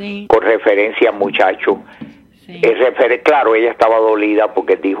sí. Con referencia al muchacho. Sí. Claro, ella estaba dolida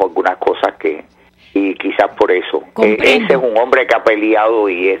porque dijo algunas cosas y quizás por eso. Ese es un hombre que ha peleado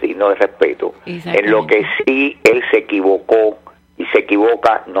y es digno de respeto. En lo que sí él se equivocó y se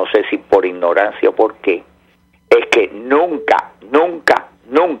equivoca, no sé si por ignorancia o por qué, es que nunca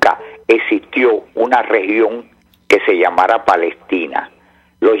existió una región que se llamara Palestina.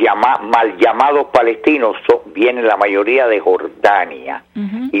 Los mal llamados palestinos vienen la mayoría de Jordania.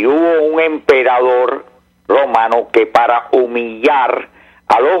 Y hubo un emperador romano que para humillar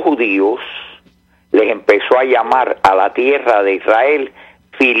a los judíos les empezó a llamar a la tierra de Israel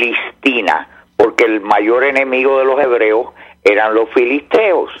Filistina, porque el mayor enemigo de los hebreos eran los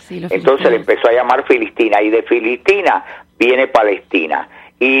filisteos. Sí, entonces le empezó a llamar Filistina, y de Filistina viene Palestina.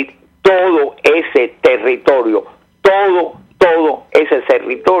 Y todo ese territorio, todo ese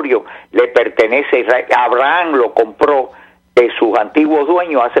territorio le pertenece a Israel. Abraham lo compró de sus antiguos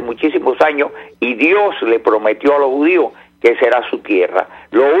dueños hace muchísimos años, y Dios le prometió a los judíos que será su tierra.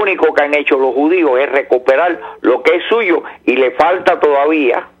 Lo único que han hecho los judíos es recuperar lo que es suyo, y le falta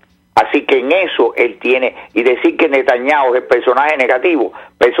todavía. Así que en eso él tiene, y decir que Netanyahu es personajes negativos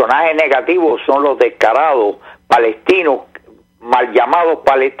son los descarados palestinos, mal llamados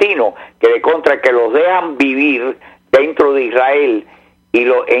palestinos, que de contra que los dejan vivir dentro de Israel y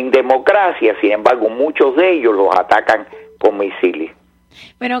en democracia. Sin embargo, muchos de ellos los atacan con misiles.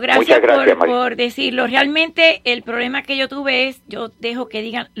 Bueno, gracias por decirlo. Realmente el problema que yo tuve es, yo dejo que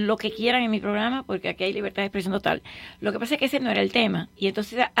digan lo que quieran en mi programa, porque aquí hay libertad de expresión total. Lo que pasa es que ese no era el tema, y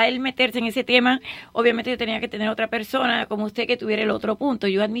entonces a él meterse en ese tema, obviamente yo tenía que tener otra persona como usted que tuviera el otro punto.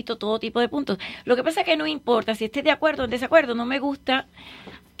 Yo admito todo tipo de puntos. Lo que pasa es que no importa si esté de acuerdo o en desacuerdo, no me gusta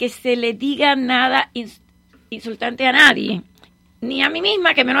que se le diga nada insultante a nadie, ni a mí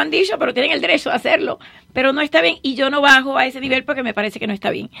misma, que me lo han dicho, pero tienen el derecho a hacerlo, pero no está bien, y yo no bajo a ese nivel porque me parece que no está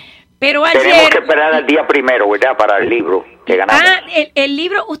bien. Pero ayer... Tenemos que esperar al día primero, ¿verdad?, para el libro que ganamos. El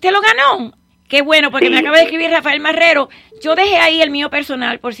libro, ¿usted lo ganó? Qué bueno, porque sí. Me acaba de escribir Rafael Marrero. Yo dejé ahí el mío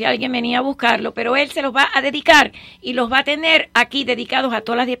personal por si alguien venía a buscarlo, pero él se los va a dedicar y los va a tener aquí dedicados a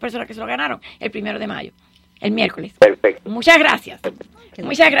todas las 10 personas que se lo ganaron el 1 de mayo, el miércoles. Perfecto. Muchas gracias.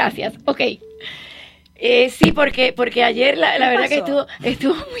 Muchas gracias. Ok. Sí, porque ayer la verdad que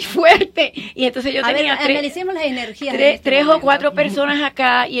estuvo muy fuerte, y entonces yo tenía analicemos las energías tres o cuatro personas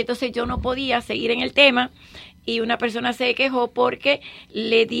acá, y entonces yo no podía seguir en el tema, y una persona se quejó porque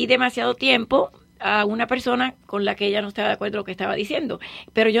le di demasiado tiempo a una persona con la que ella no estaba de acuerdo con lo que estaba diciendo,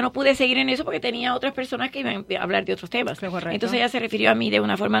 pero yo no pude seguir en eso porque tenía otras personas que iban a hablar de otros temas. Entonces ella se refirió a mí de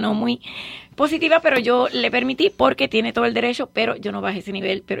una forma no muy positiva, pero yo le permití porque tiene todo el derecho, pero yo no bajé ese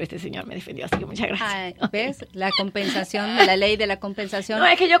nivel, pero este señor me defendió, así que muchas gracias. ¿Ves? La compensación, la ley de la compensación. No,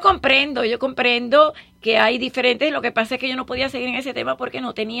 es que yo comprendo que hay diferentes, lo que pasa es que yo no podía seguir en ese tema porque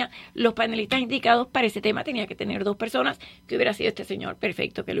no tenía los panelistas indicados para ese tema, tenía que tener 2 personas, que hubiera sido este señor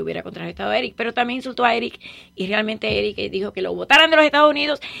perfecto que le hubiera contrarrestado a Eric, pero también insultó a Eric, y realmente Eric dijo que lo votaran de los Estados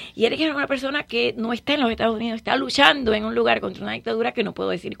Unidos, y Eric era una persona que no está en los Estados Unidos, está luchando en un lugar contra una dictadura que no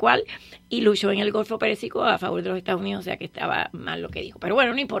puedo decir cuál, y luchó en el Golfo Pérsico a favor de los Estados Unidos, o sea que estaba mal lo que dijo, pero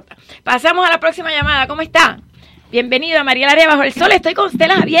bueno, no importa. Pasamos a la próxima llamada. ¿Cómo está? Bienvenido a María Laria Bajo el Sol. Estoy con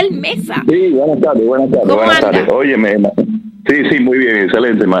Stella Javiel-Mesa. Sí, buenas tardes. ¿Cómo anda? Óyeme, sí, muy bien,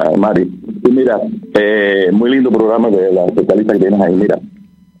 excelente, Mari. Y mira, muy lindo programa de la especialista que tienes ahí. Mira,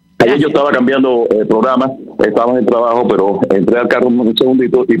 ayer yo estaba cambiando el programa, estaba en el trabajo, pero entré al carro un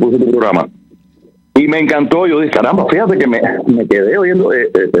segundito y puse tu programa. Y me encantó, yo dije, caramba, fíjate que me quedé oyendo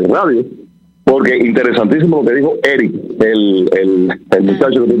el radio, porque interesantísimo lo que dijo Eric, el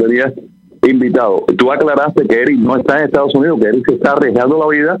muchacho que tú tenías invitado. Tú aclaraste que Eric no está en Estados Unidos, que Eric se está arriesgando la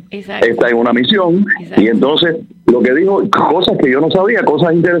vida. Exacto. Está en una misión. Exacto. Y entonces lo que dijo, cosas que yo no sabía,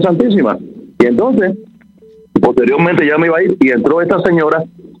 cosas interesantísimas. Y entonces posteriormente ya me iba a ir, y entró esta señora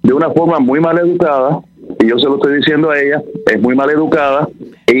de una forma muy mal educada, y yo se lo estoy diciendo a ella, es muy mal educada,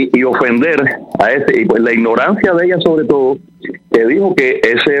 y ofender a ese, y pues la ignorancia de ella sobre todo, que dijo que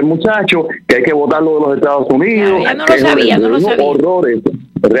ese muchacho, que hay que votarlo de los Estados Unidos, ya no lo sabía. Horrores.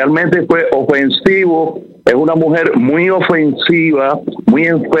 Realmente fue ofensivo, es una mujer muy ofensiva, muy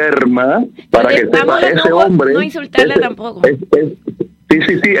enferma, para que sepa, ese hombre... No insultarla tampoco.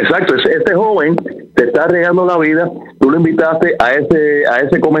 Sí, exacto. Este joven te está regando la vida. Tú lo invitaste a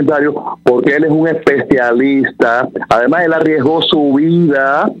ese comentario porque él es un especialista. Además, él arriesgó su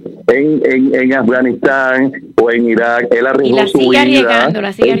vida en Afganistán o en Irak. Él arriesgó su vida.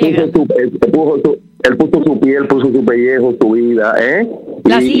 La sigue arriesgando. Él puso su piel, puso su pellejo, su vida.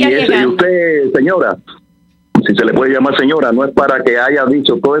 Y usted, señora, si se le puede llamar señora, no es para que haya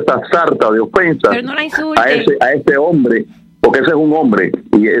dicho toda esa sarta de ofensas, pero no la insulte, a ese hombre, porque ese es un hombre,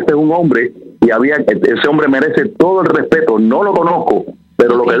 y ese hombre merece todo el respeto. No lo conozco,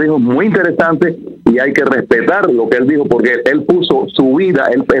 pero lo que dijo es muy interesante y hay que respetar lo que él dijo, porque él puso su vida,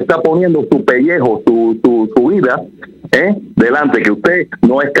 él está poniendo su pellejo, su vida delante, que usted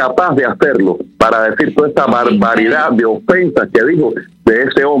no es capaz de hacerlo, para decir toda esta barbaridad de ofensas que dijo de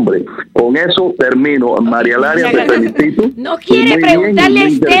ese hombre. Con eso termino. María Laria, te felicito. No quiere preguntarle a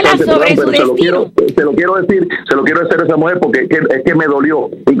Stella sobre su destino. Se lo quiero decir a esa mujer porque es que me dolió.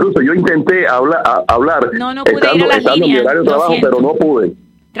 Incluso yo intenté hablar no pude ir a las líneas, en mi horario de trabajo, pero no pude.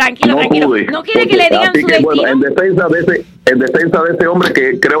 Tranquilo. No quiere que le digan su destino. Bueno, en defensa de ese hombre,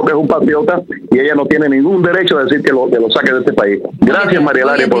 que creo que es un patriota, y ella no tiene ningún derecho a decir que lo saque de este país. Gracias, María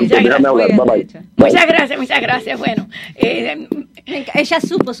Laria, por dejarme hablar. Bye. Muchas gracias. Bueno, ella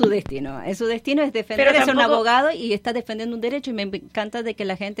supo su destino. Su destino es defender, es un abogado y está defendiendo un derecho, y me encanta de que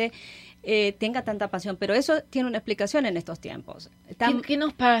la gente tenga tanta pasión, pero eso tiene una explicación en estos tiempos. ¿Qué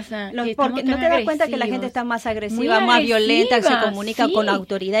nos pasa? Porque no te das cuenta que la gente está más agresiva, más violenta, se comunica con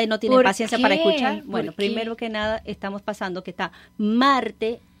autoridad y no tiene paciencia para escuchar. Bueno, primero que nada, estamos pasando que está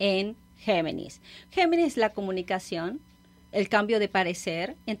Marte en Géminis. Géminis, la comunicación, el cambio de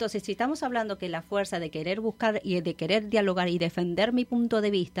parecer. Entonces, si estamos hablando que la fuerza de querer buscar y de querer dialogar y defender mi punto de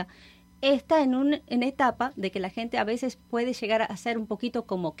vista está en etapa de que la gente a veces puede llegar a ser un poquito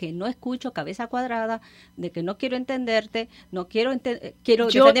como que no escucho, cabeza cuadrada, de que no quiero entenderte, no quiero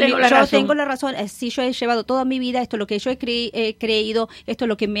yo tengo la razón, sí, yo he llevado toda mi vida, esto es lo que yo he creído, esto es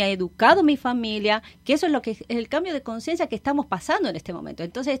lo que me ha educado mi familia, que eso es lo que es el cambio de conciencia que estamos pasando en este momento.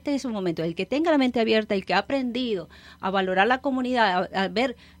 Entonces, este es un momento, el que tenga la mente abierta, el que ha aprendido a valorar la comunidad, a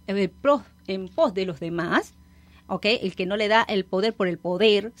ver en pos de los demás, el que no le da el poder por el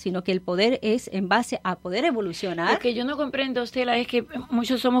poder, sino que el poder es en base a poder evolucionar. Lo que yo no comprendo, Stella, es que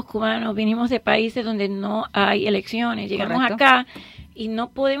muchos somos cubanos, vinimos de países donde no hay elecciones, llegamos acá y no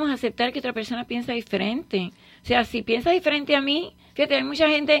podemos aceptar que otra persona piensa diferente. O sea, si piensa diferente a mí, fíjate, hay mucha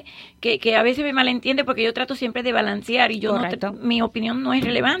gente que a veces me malentiende porque yo trato siempre de balancear y mi opinión no es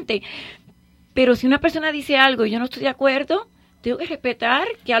relevante. Pero si una persona dice algo y yo no estoy de acuerdo, tengo que respetar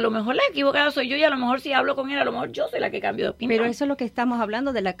que a lo mejor la equivocada soy yo y a lo mejor si hablo con él, a lo mejor yo soy la que cambio de opinión. Pero eso es lo que estamos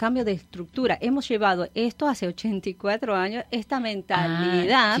hablando del cambio de estructura. Hemos llevado esto hace 84 años, esta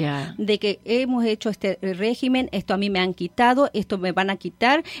mentalidad de que hemos hecho este régimen, esto a mí me han quitado, esto me van a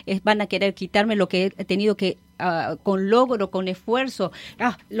quitar, van a querer quitarme lo que he tenido que con logro, con esfuerzo.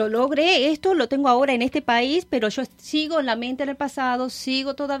 Lo logré, esto lo tengo ahora en este país, pero yo sigo en la mente del pasado,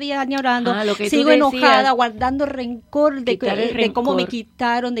 sigo todavía añorando, sigo enojada, guardando rencor de cómo me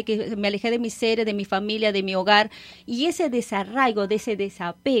quitaron, de que me alejé de mis seres, de mi familia, de mi hogar. Y ese desarraigo, de ese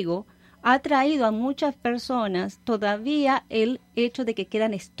desapego, ha traído a muchas personas todavía el hecho de que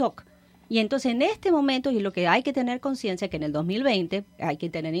quedan stock. Y entonces en este momento, y lo que hay que tener conciencia, que en el 2020 hay que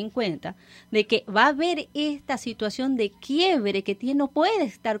tener en cuenta, de que va a haber esta situación de quiebre que no puedes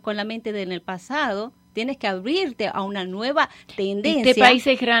estar con la mente en el pasado, tienes que abrirte a una nueva tendencia. Este país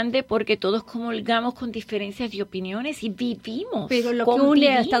es grande porque todos comulgamos con diferencias de opiniones y vivimos. Pero lo que une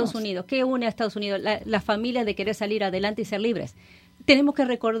a Estados Unidos, ¿qué une a Estados Unidos? La familia de querer salir adelante y ser libres. Tenemos que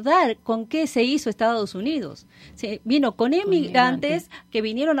recordar con qué se hizo Estados Unidos. Se vino con inmigrantes que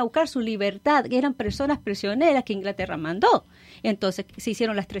vinieron a buscar su libertad, que eran personas prisioneras que Inglaterra mandó. Entonces se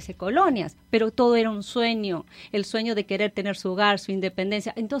hicieron las 13 colonias, pero todo era un sueño, el sueño de querer tener su hogar, su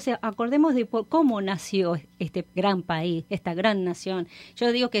independencia. Entonces acordemos de cómo nació este gran país, esta gran nación. Yo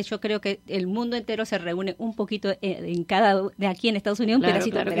creo que el mundo entero se reúne un poquito en cada de aquí en Estados Unidos, un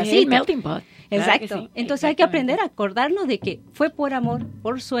pedacito. El melting pot. Exacto. Claro, entonces hay que aprender a acordarnos de que fue por amor,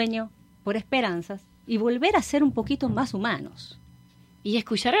 por sueño, por esperanzas y volver a ser un poquito más humanos. Y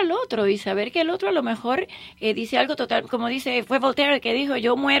escuchar al otro y saber que el otro a lo mejor dice algo total, como fue Voltaire que dijo,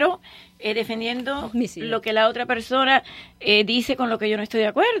 yo muero defendiendo lo que la otra persona dice con lo que yo no estoy de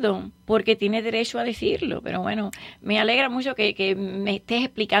acuerdo, porque tiene derecho a decirlo. Pero bueno, me alegra mucho que me estés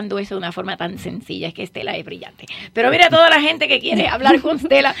explicando eso de una forma tan sencilla, es que Stella es brillante. Pero mira toda la gente que quiere hablar con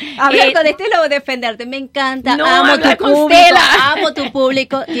Stella. Hablando de Stella o defenderte, me encanta, amo tu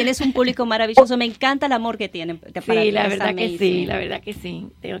público, tienes un público maravilloso, me encanta el amor que tienen. Sí, la verdad que sí, la verdad que que sí,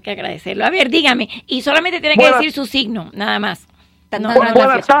 tengo que agradecerlo. A ver, dígame, y solamente tiene que decir su signo, nada más.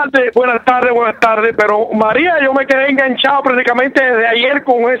 Buenas tardes, pero María, yo me quedé enganchado prácticamente desde ayer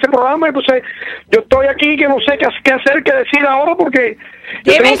con ese programa, entonces yo estoy aquí que no sé qué hacer, qué decir ahora, porque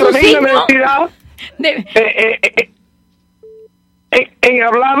yo tengo tremenda necesidad en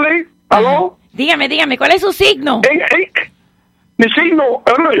hablarle. ¿Aló? Dígame, ¿cuál es su signo? Mi signo,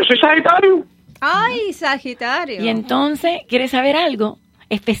 yo soy Sagitario. Ay, Sagitario. Y entonces, ¿quieres saber algo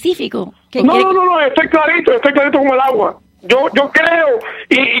específico? No, estoy clarito como el agua. Yo creo,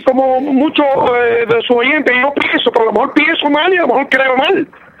 y como muchos de sus oyentes, yo pienso, pero a lo mejor pienso mal y a lo mejor creo mal.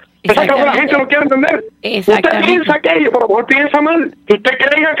 Esa que la gente no quiere entender. Usted piensa aquello, pero a lo mejor piensa mal. Usted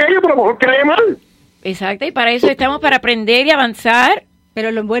cree en aquello, pero a lo mejor cree mal. Exacto, y para eso estamos, para aprender y avanzar.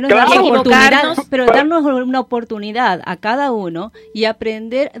 Pero lo bueno es darnos una oportunidad a cada uno y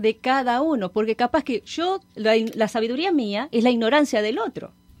aprender de cada uno, porque capaz que la sabiduría mía es la ignorancia del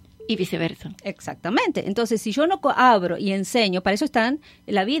otro. Y viceversa. Exactamente. Entonces, si yo no abro y enseño, para eso está en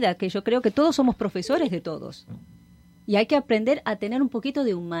la vida, que yo creo que todos somos profesores de todos. Y hay que aprender a tener un poquito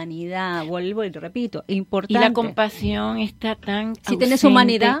de humanidad, vuelvo y repito, importante. Y la compasión está tan Si tenés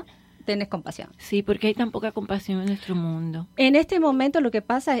humanidad, tenés compasión. Sí, porque hay tan poca compasión en nuestro mundo. En este momento lo que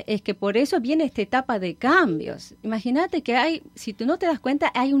pasa es que por eso viene esta etapa de cambios. Imagínate que si tú no te das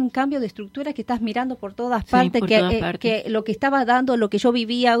cuenta, hay un cambio de estructura que estás mirando por todas partes, que lo que estaba dando, lo que yo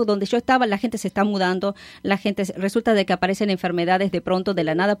vivía, donde yo estaba, la gente se está mudando, la gente resulta de que aparecen enfermedades de pronto de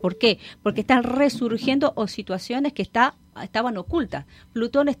la nada. ¿Por qué? Porque están resurgiendo situaciones que estaban ocultas.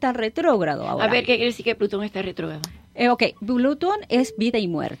 Plutón está retrógrado ahora. A ver, ¿qué quiere decir que Plutón está retrógrado? Plutón es vida y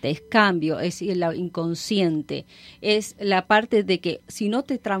muerte, es cambio, es lo inconsciente, es la parte de que si no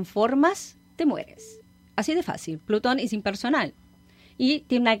te transformas, te mueres. Así de fácil. Plutón es impersonal y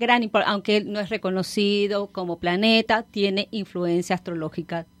tiene una gran importancia, aunque él no es reconocido como planeta, tiene influencia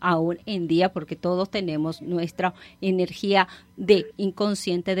astrológica aún en día, porque todos tenemos nuestra energía de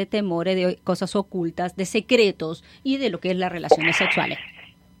inconsciente, de temores, de cosas ocultas, de secretos y de lo que es las relaciones sexuales.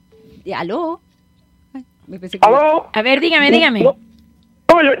 ¿Aló? ¿Aló? A ver, dígame. Yo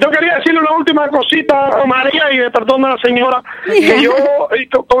quería decirle una última cosita a María y de perdón a la señora, que yo,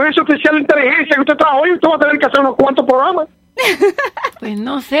 con ese oficial de inteligencia que usted trajo hoy, usted va a tener que hacer unos cuantos programas. Pues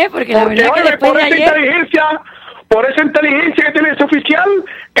no sé, porque la verdad que después de ayer... Por esa inteligencia que tiene ese oficial,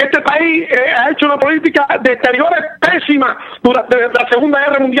 este país ha hecho una política de exteriores pésima durante la Segunda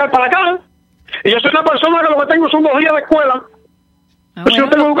Guerra Mundial para acá. Y yo soy una persona que lo que tengo son 2 días de escuela. Yo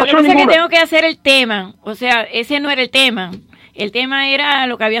tengo que hacer el tema, o sea, ese no era el tema. El tema era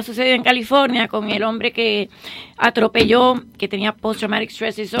lo que había sucedido en California con el hombre que atropelló, que tenía post-traumatic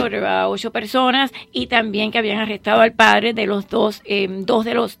stress disorder, a 8 personas, y también que habían arrestado al padre de los dos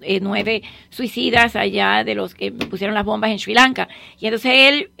de los 9 suicidas allá, de los que pusieron las bombas en Sri Lanka. Y entonces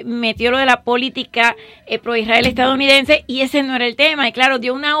él metió lo de la política pro-Israel estadounidense, y ese no era el tema. Y claro,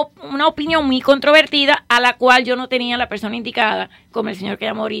 dio una opinión muy controvertida, a la cual yo no tenía la persona indicada, como el señor que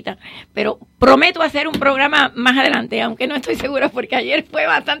llamó ahorita. Pero prometo hacer un programa más adelante, aunque no estoy segura, porque ayer fue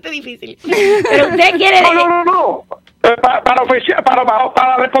bastante difícil. Pero usted quiere... No. Para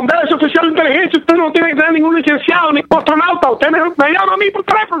responder a ese oficial de inteligencia, usted no tiene que tener ningún licenciado ni astronauta. Usted me llama a mí por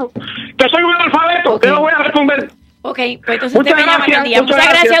teléfono, que soy un analfabeto, que no voy a responder. Ok, pues entonces usted me llama aquel día. Muchas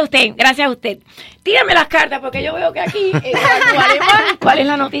gracias a usted. Tírame las cartas, porque yo veo que aquí, ¿cuál es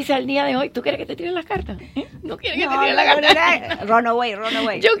la noticia del día de hoy? ¿Tú quieres que te tiren las cartas? ¿No quieres que te tiren las cartas? Run away.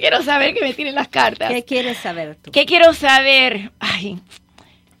 Yo quiero saber que me tiren las cartas. ¿Qué quieres saber tú? ¿Qué quiero saber?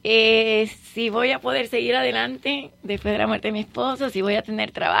 Si voy a poder seguir adelante después de la muerte de mi esposo, si voy a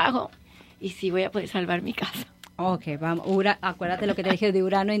tener trabajo y si voy a poder salvar mi casa. Ok, vamos. Acuérdate lo que te dije de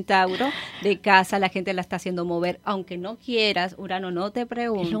Urano en Tauro, de casa la gente la está haciendo mover, aunque no quieras, Urano no te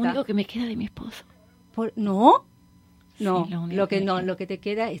pregunta. Es lo único que me queda de mi esposo. ¿No? Sí, lo que te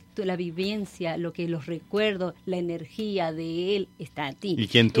queda es la vivencia, los recuerdos, la energía de él está a ti. Y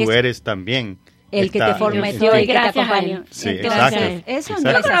quien tú eres también. El que te formatió, el que te acompañó. Sí, exacto. Eso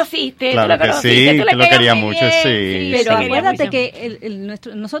no lo conociste. Claro que sí, tú lo querías mucho, sí. Pero acuérdate que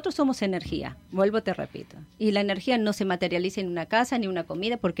nosotros somos energía, vuelvo te repito. Y la energía no se materializa en una casa ni una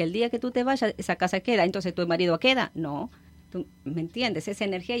comida, porque el día que tú te vayas, esa casa queda. Entonces, ¿tu marido queda? No. ¿Tú me entiendes? Esa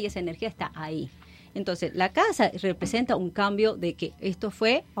energía está ahí. Entonces, la casa representa un cambio de que esto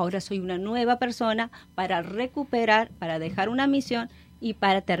fue, ahora soy una nueva persona para recuperar, para dejar una misión y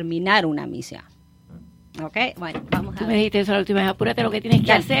para terminar una misión. Ok, bueno, vamos a ver. Tú me dijiste eso la última vez, apúrate lo que tienes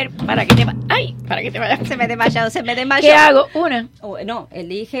que hacer para que te vayas. Se me desmayó. ¿Qué hago? Una. No,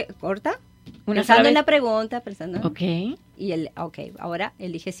 elige, corta. Pensando en la pregunta, Ok. Y ahora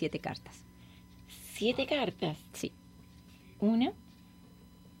elige 7 cartas. 7 cartas. Sí. 1,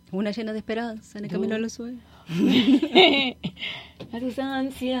 Una llena de esperanza en el camino de los sueños. A tus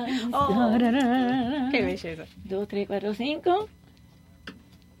ansias. Qué belleza. 2, 3, 4, 5.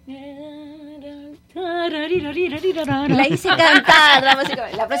 La hice cantar,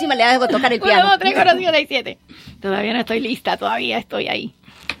 la próxima le hago tocar el piano. 1, 2, 3, 4, 5, 6, 7. Todavía no estoy lista, todavía estoy ahí.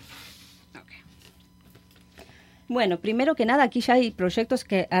 Bueno, primero que nada, aquí ya hay proyectos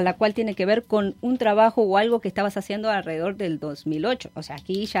a la cual tiene que ver con un trabajo o algo que estabas haciendo alrededor del 2008. O sea,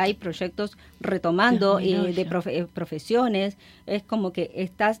 aquí ya hay proyectos retomando de profesiones. Es como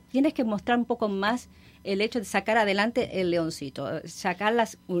que tienes que mostrar un poco más el hecho de sacar adelante el leoncito, sacar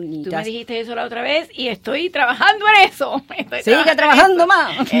las unitas. Tú me dijiste eso la otra vez y estoy trabajando en eso. Sigue trabajando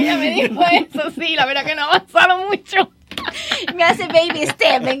más. Ella me dijo eso, sí, la verdad que no ha avanzado mucho. Me hace baby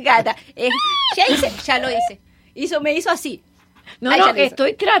step, me encanta. Ya lo hice. Me hizo así. No, que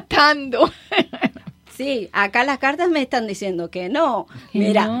estoy tratando. Sí, acá las cartas me están diciendo que no.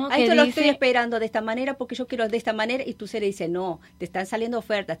 Mira, esto lo estoy esperando de esta manera porque yo quiero de esta manera y tu ser dice no, te están saliendo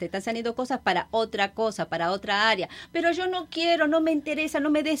ofertas, te están saliendo cosas para otra cosa, para otra área. Pero yo no quiero, no me interesa, no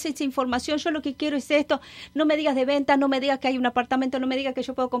me des esa información, yo lo que quiero es esto. No me digas de venta, no me digas que hay un apartamento, no me digas que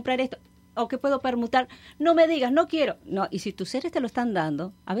yo puedo comprar esto o que puedo permutar. No me digas, no quiero. No, y si tus seres te lo están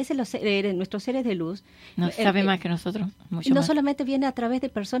dando, a veces nuestros seres de luz no sabe más que nosotros, mucho no más. Solamente viene a través de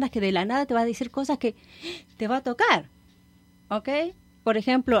personas que de la nada te va a decir cosas que te va a tocar, ¿ok? Por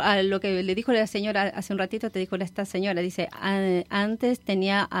ejemplo, a lo que le dijo la señora hace un ratito, te dijo esta señora, dice, antes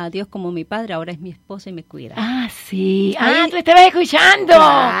tenía a Dios como mi padre, ahora es mi esposo y me cuida. Ah, sí. Tú estabas escuchando.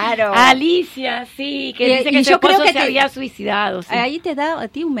 Claro. Alicia, sí, que dice que su esposo se había suicidado. Sí. Ahí te da a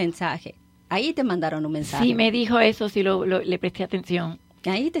ti un mensaje. Ahí te mandaron un mensaje. Sí, me dijo eso, sí, le presté atención.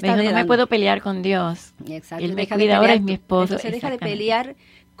 Ahí te me dijo, no me puedo pelear con Dios. Exacto. Él me cuida, ahora es mi esposo. Entonces deja de pelear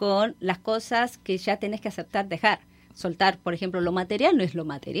con las cosas que ya tenés que aceptar, dejar, soltar. Por ejemplo, lo material no es lo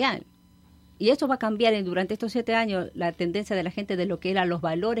material. Y eso va a cambiar durante estos 7 años la tendencia de la gente de lo que eran los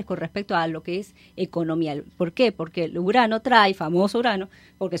valores con respecto a lo que es economía. ¿Por qué? Porque el Urano trae, famoso Urano,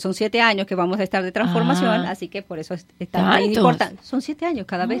 porque son 7 años que vamos a estar de transformación, así que por eso es tan importante. Son 7 años.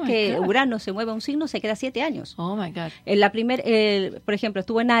 Cada vez que Urano se mueve un signo, se queda 7 años. Oh, my God. Por ejemplo,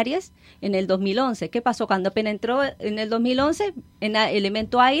 estuvo en Aries en el 2011. ¿Qué pasó? Cuando apenas entró en el 2011, en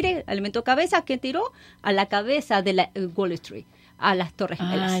elemento aire, elemento cabeza, ¿qué tiró? A la cabeza de la Wall Street. A las Torres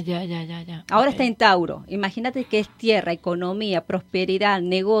Gemelas. Ya. Ahora está en Tauro. Imagínate que es tierra, economía, prosperidad,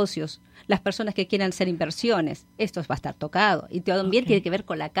 negocios, las personas que quieran hacer inversiones. Esto va a estar tocado. Y también tiene que ver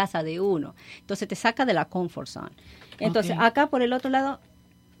con la casa de uno. Entonces te saca de la comfort zone. Entonces acá por el otro lado,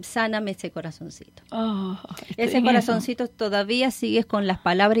 sáname ese corazoncito. Ese corazoncito todavía sigues con las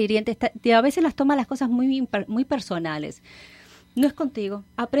palabras hirientes. A veces las tomas las cosas muy personales. No es contigo.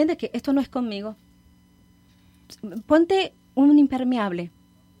 Aprende que esto no es conmigo. Ponte un impermeable,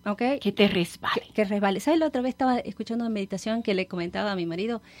 ¿ok? Que te resbale. Que resbale. ¿Sabes? La otra vez estaba escuchando una meditación que le comentaba a mi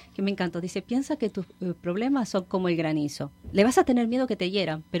marido, que me encantó. Dice, piensa que tus problemas son como el granizo. Le vas a tener miedo que te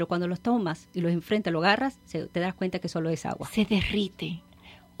hieran, pero cuando los tomas y los enfrentas, lo agarras, te das cuenta que solo es agua. Se derrite.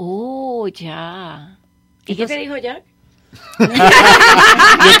 Oh, ya. ¿Y qué te dijo Jack?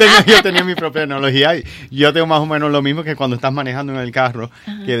 yo tenía mi propia analogía y yo tengo más o menos lo mismo que cuando estás manejando en el carro.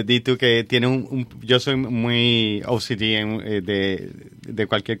 Que di tú que tienes yo soy muy OCD de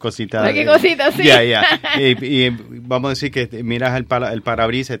cualquier cosita. Cualquier cosita, sí. Y vamos a decir que miras el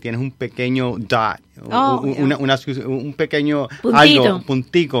parabrisas, tienes un pequeño dot, un pequeño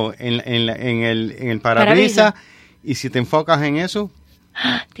puntico en el parabrisas, y si te enfocas en eso,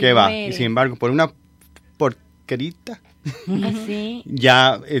 ¿qué va? Y sin embargo, por una porquerita,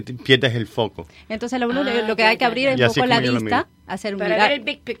 ya pierdes el foco. Entonces lo que hay que abrir es un poco la vista, hacer para ver el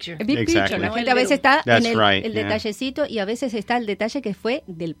big picture. El big picture. La gente a veces está en el detallecito y a veces está el detalle que fue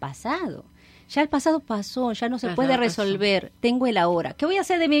del pasado. Ya el pasado pasó, ya no se puede resolver. Tengo el ahora. ¿Qué voy a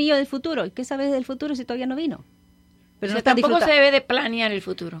hacer de mi yo del futuro? ¿Y qué sabes del futuro si todavía no vino? Pero no tampoco se debe de planear el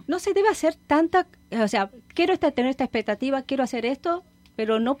futuro. No se debe hacer tanta, o sea, quiero tener esta expectativa, quiero hacer esto,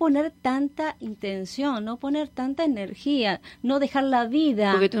 pero no poner tanta intención, no poner tanta energía, no dejar la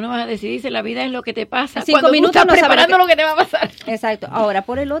vida. Porque tú no vas a decidir si la vida es lo que te pasa. 5 minutos tú estás preparando lo que te va a pasar. Exacto. Ahora,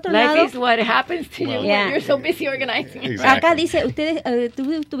 por el otro lado... Life is what happens to you when you're so busy organizing. Exactly. Acá dice, ustedes,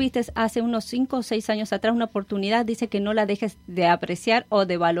 tú tuviste hace unos 5 o 6 años atrás una oportunidad, dice que no la dejes de apreciar o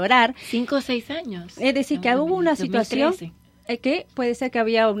de valorar. 5 o 6 años. Es decir, que hubo una situación... que puede ser que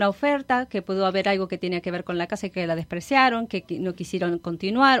había una oferta, que pudo haber algo que tenía que ver con la casa y que la despreciaron, que no quisieron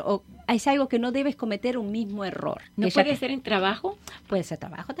continuar, o es algo que no debes cometer un mismo error. ¿No puede ser en trabajo? Puede ser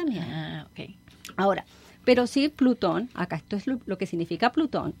trabajo también. Ok. Ahora, pero sí Plutón, acá esto es lo que significa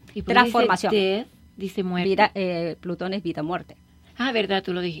Plutón, transformación. Dice muerte. Plutón es vida-muerte. Ah, verdad,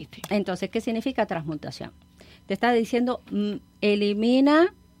 tú lo dijiste. Entonces, ¿qué significa transmutación? Te está diciendo,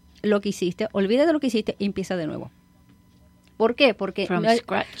 elimina lo que hiciste, olvídate de lo que hiciste y empieza de nuevo. ¿Por qué? Porque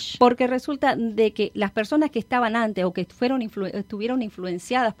resulta de que las personas que estaban antes o que estuvieron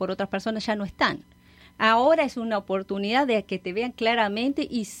influenciadas por otras personas ya no están. Ahora es una oportunidad de que te vean claramente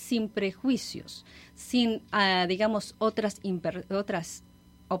y sin prejuicios, sin, digamos, otras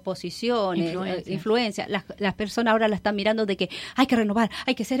oposiciones, influencia. Las personas ahora la están mirando de que hay que renovar,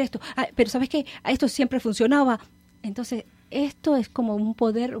 hay que hacer esto, pero ¿sabes qué? Esto siempre funcionaba. Entonces, esto es como un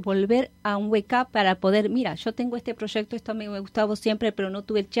poder volver a un wake up para poder, mira, yo tengo este proyecto, esto me gustaba siempre, pero no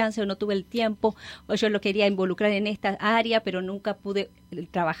tuve el chance o no tuve el tiempo, o yo lo quería involucrar en esta área, pero nunca pude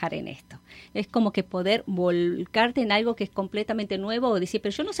trabajar en esto. Es como que poder volcarte en algo que es completamente nuevo o decir,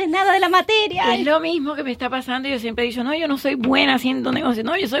 pero yo no sé nada de la materia. Es lo mismo que me está pasando. Yo siempre he dicho, no, yo no soy buena haciendo negocios,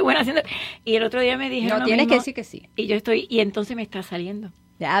 no, yo soy buena haciendo... Y el otro día me dijeron no, tienes que decir que sí. Y entonces me está saliendo.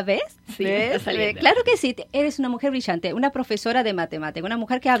 ¿Ya ves? Sí, ¿ves? Claro que sí, eres una mujer brillante, una profesora de matemáticas, una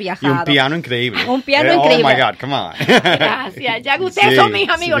mujer que ha viajado. Y un piano increíble. Un piano increíble. Oh my God, come on. Gracias, ya que ustedes son mis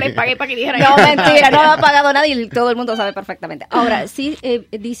amigos, les pagué para que dijeran. No, mentira, no me ha pagado nadie y todo el mundo sabe perfectamente. Ahora, sí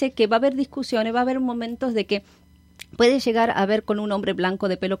dice que va a haber discusiones, va a haber momentos de que puede llegar a ver con un hombre blanco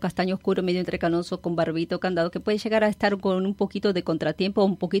de pelo castaño oscuro, medio entrecanoso, con barbito, candado, que puede llegar a estar con un poquito de contratiempo,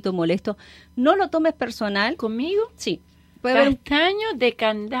 un poquito molesto. No lo tomes personal. ¿Conmigo? Sí. Castaño de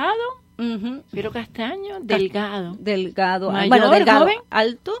candado, pero castaño delgado. Delgado. Mayor, bueno, delgado, joven.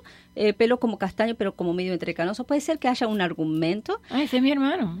 alto, pelo como castaño, pero como medio entrecanoso. Puede ser que haya un argumento. Ah, ese es mi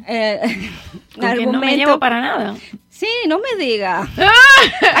hermano. Argumento. No me llevo para nada. Sí, no me diga.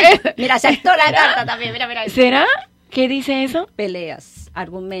 Mira, se actó la carta también. Mira. ¿Será? ¿Qué dice eso? Peleas,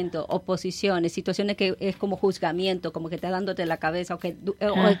 argumentos, oposiciones, situaciones que es como juzgamiento, como que está dándote la cabeza o que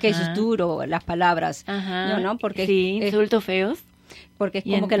es duro las palabras. Ajá. No, porque sí, insultos feos. Porque es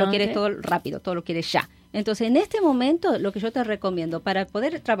como que lo quieres todo rápido, todo lo quieres ya. Entonces, en este momento, lo que yo te recomiendo, para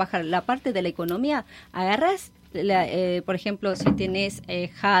poder trabajar la parte de la economía, agarras, por ejemplo, si tienes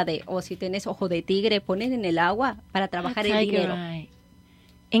jade o si tienes ojo de tigre, poner en el agua para trabajar el dinero.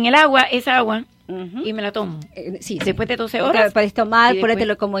 En el agua, esa agua, y me la tomo. Sí, después de 12 horas. Puedes tomar,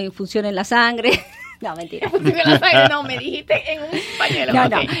 ponételo como infusión en la sangre. No, mentira. No, me dijiste en un pañuelo. No.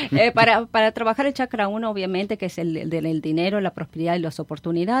 Para trabajar el chakra 1, obviamente, que es el del dinero, la prosperidad y las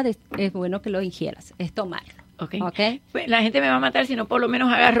oportunidades, es bueno que lo ingieras, es tomarlo. Okay. Pues la gente me va a matar si no por lo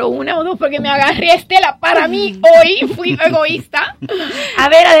menos agarro una o dos, porque me agarré Estela para mí hoy, fui egoísta. A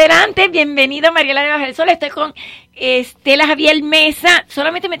ver, adelante, bienvenido María Laria Bajo el Sol, estoy con Stella Javiel-Mesa,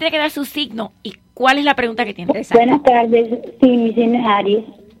 solamente me tiene que dar su signo. ¿Y cuál es la pregunta que tiene? Buenas tardes, sí, mi signo es Aries.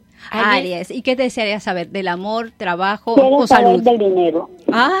 Aries, ¿y qué desearías saber? ¿Del amor, trabajo o salud? Del dinero.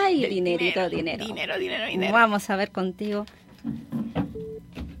 Ay, dinerito. Dinero. Vamos a ver contigo.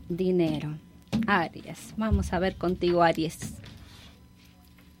 Dinero. Aries, vamos a ver contigo, Aries.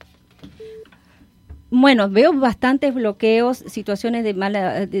 Bueno, veo bastantes bloqueos, situaciones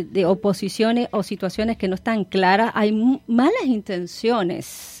de oposiciones o situaciones que no están claras. Hay malas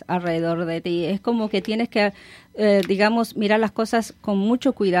intenciones alrededor de ti. Es como que tienes que, digamos, mirar las cosas con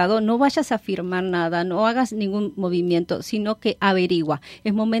mucho cuidado. No vayas a firmar nada, no hagas ningún movimiento, sino que averigua.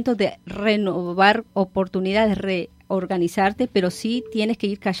 Es momento de renovar oportunidades, reorganizarte, pero sí tienes que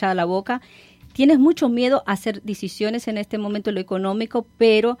ir callada la boca. Tienes mucho miedo a hacer decisiones en este momento en lo económico,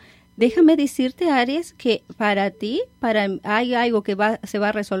 pero déjame decirte, Aries, que para ti hay algo que se va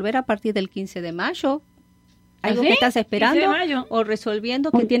a resolver a partir del 15 de mayo. Algo que estás esperando o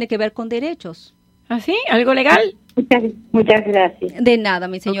resolviendo que tiene que ver con derechos. ¿Así? ¿Algo legal? Muchas gracias. De nada,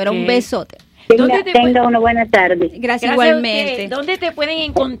 mi señora. Un besote. Tenga una buena tarde. Gracias igualmente. ¿Dónde te pueden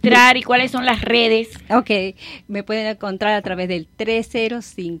encontrar y cuáles son las redes? Ok, me pueden encontrar a través del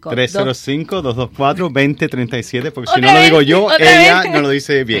 305-224-2037, porque si no lo digo yo, ella no lo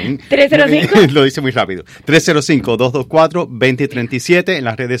dice bien. 305. Lo dice muy rápido. 305-224-2037 en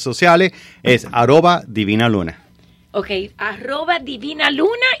las redes sociales es @divinaluna. Ok,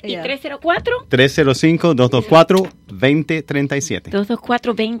 @divinaluna y 304. 305-224-2037.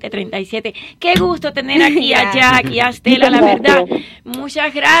 224-2037. Qué gusto tener aquí a Jack y a Stella, la verdad.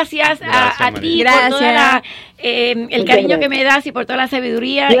 Muchas gracias a ti por toda el cariño que me das y por toda la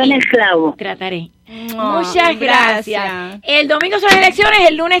sabiduría. Yo en el clavo. Trataré. Muchas gracias. El domingo son las elecciones,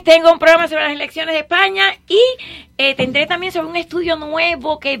 el lunes tengo un programa sobre las elecciones de España y tendré también sobre un estudio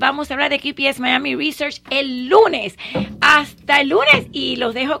nuevo que vamos a hablar de QPS Miami Research el lunes. Hasta el lunes y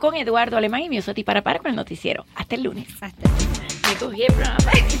los dejo con Eduardo Alemán y Miosoti para con el noticiero. Hasta el lunes. Me cogí el programa.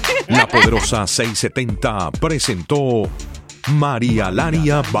 La Poderosa 670 presentó María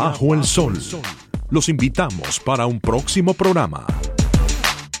Laria Bajo el Sol. Los invitamos para un próximo programa.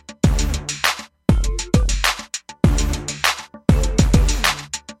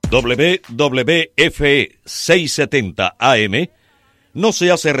 WWF 670 AM no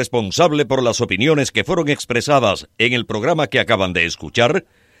se hace responsable por las opiniones que fueron expresadas en el programa que acaban de escuchar,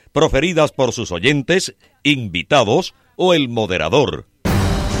 proferidas por sus oyentes, invitados o el moderador.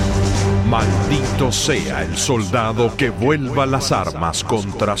 Maldito sea el soldado que vuelva las armas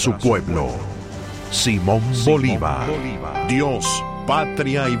contra su pueblo. Simón Bolívar. Dios,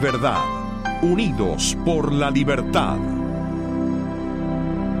 patria y verdad, unidos por la libertad.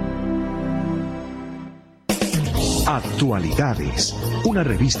 Actualidades, una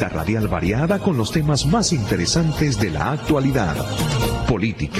revista radial variada con los temas más interesantes de la actualidad. Política,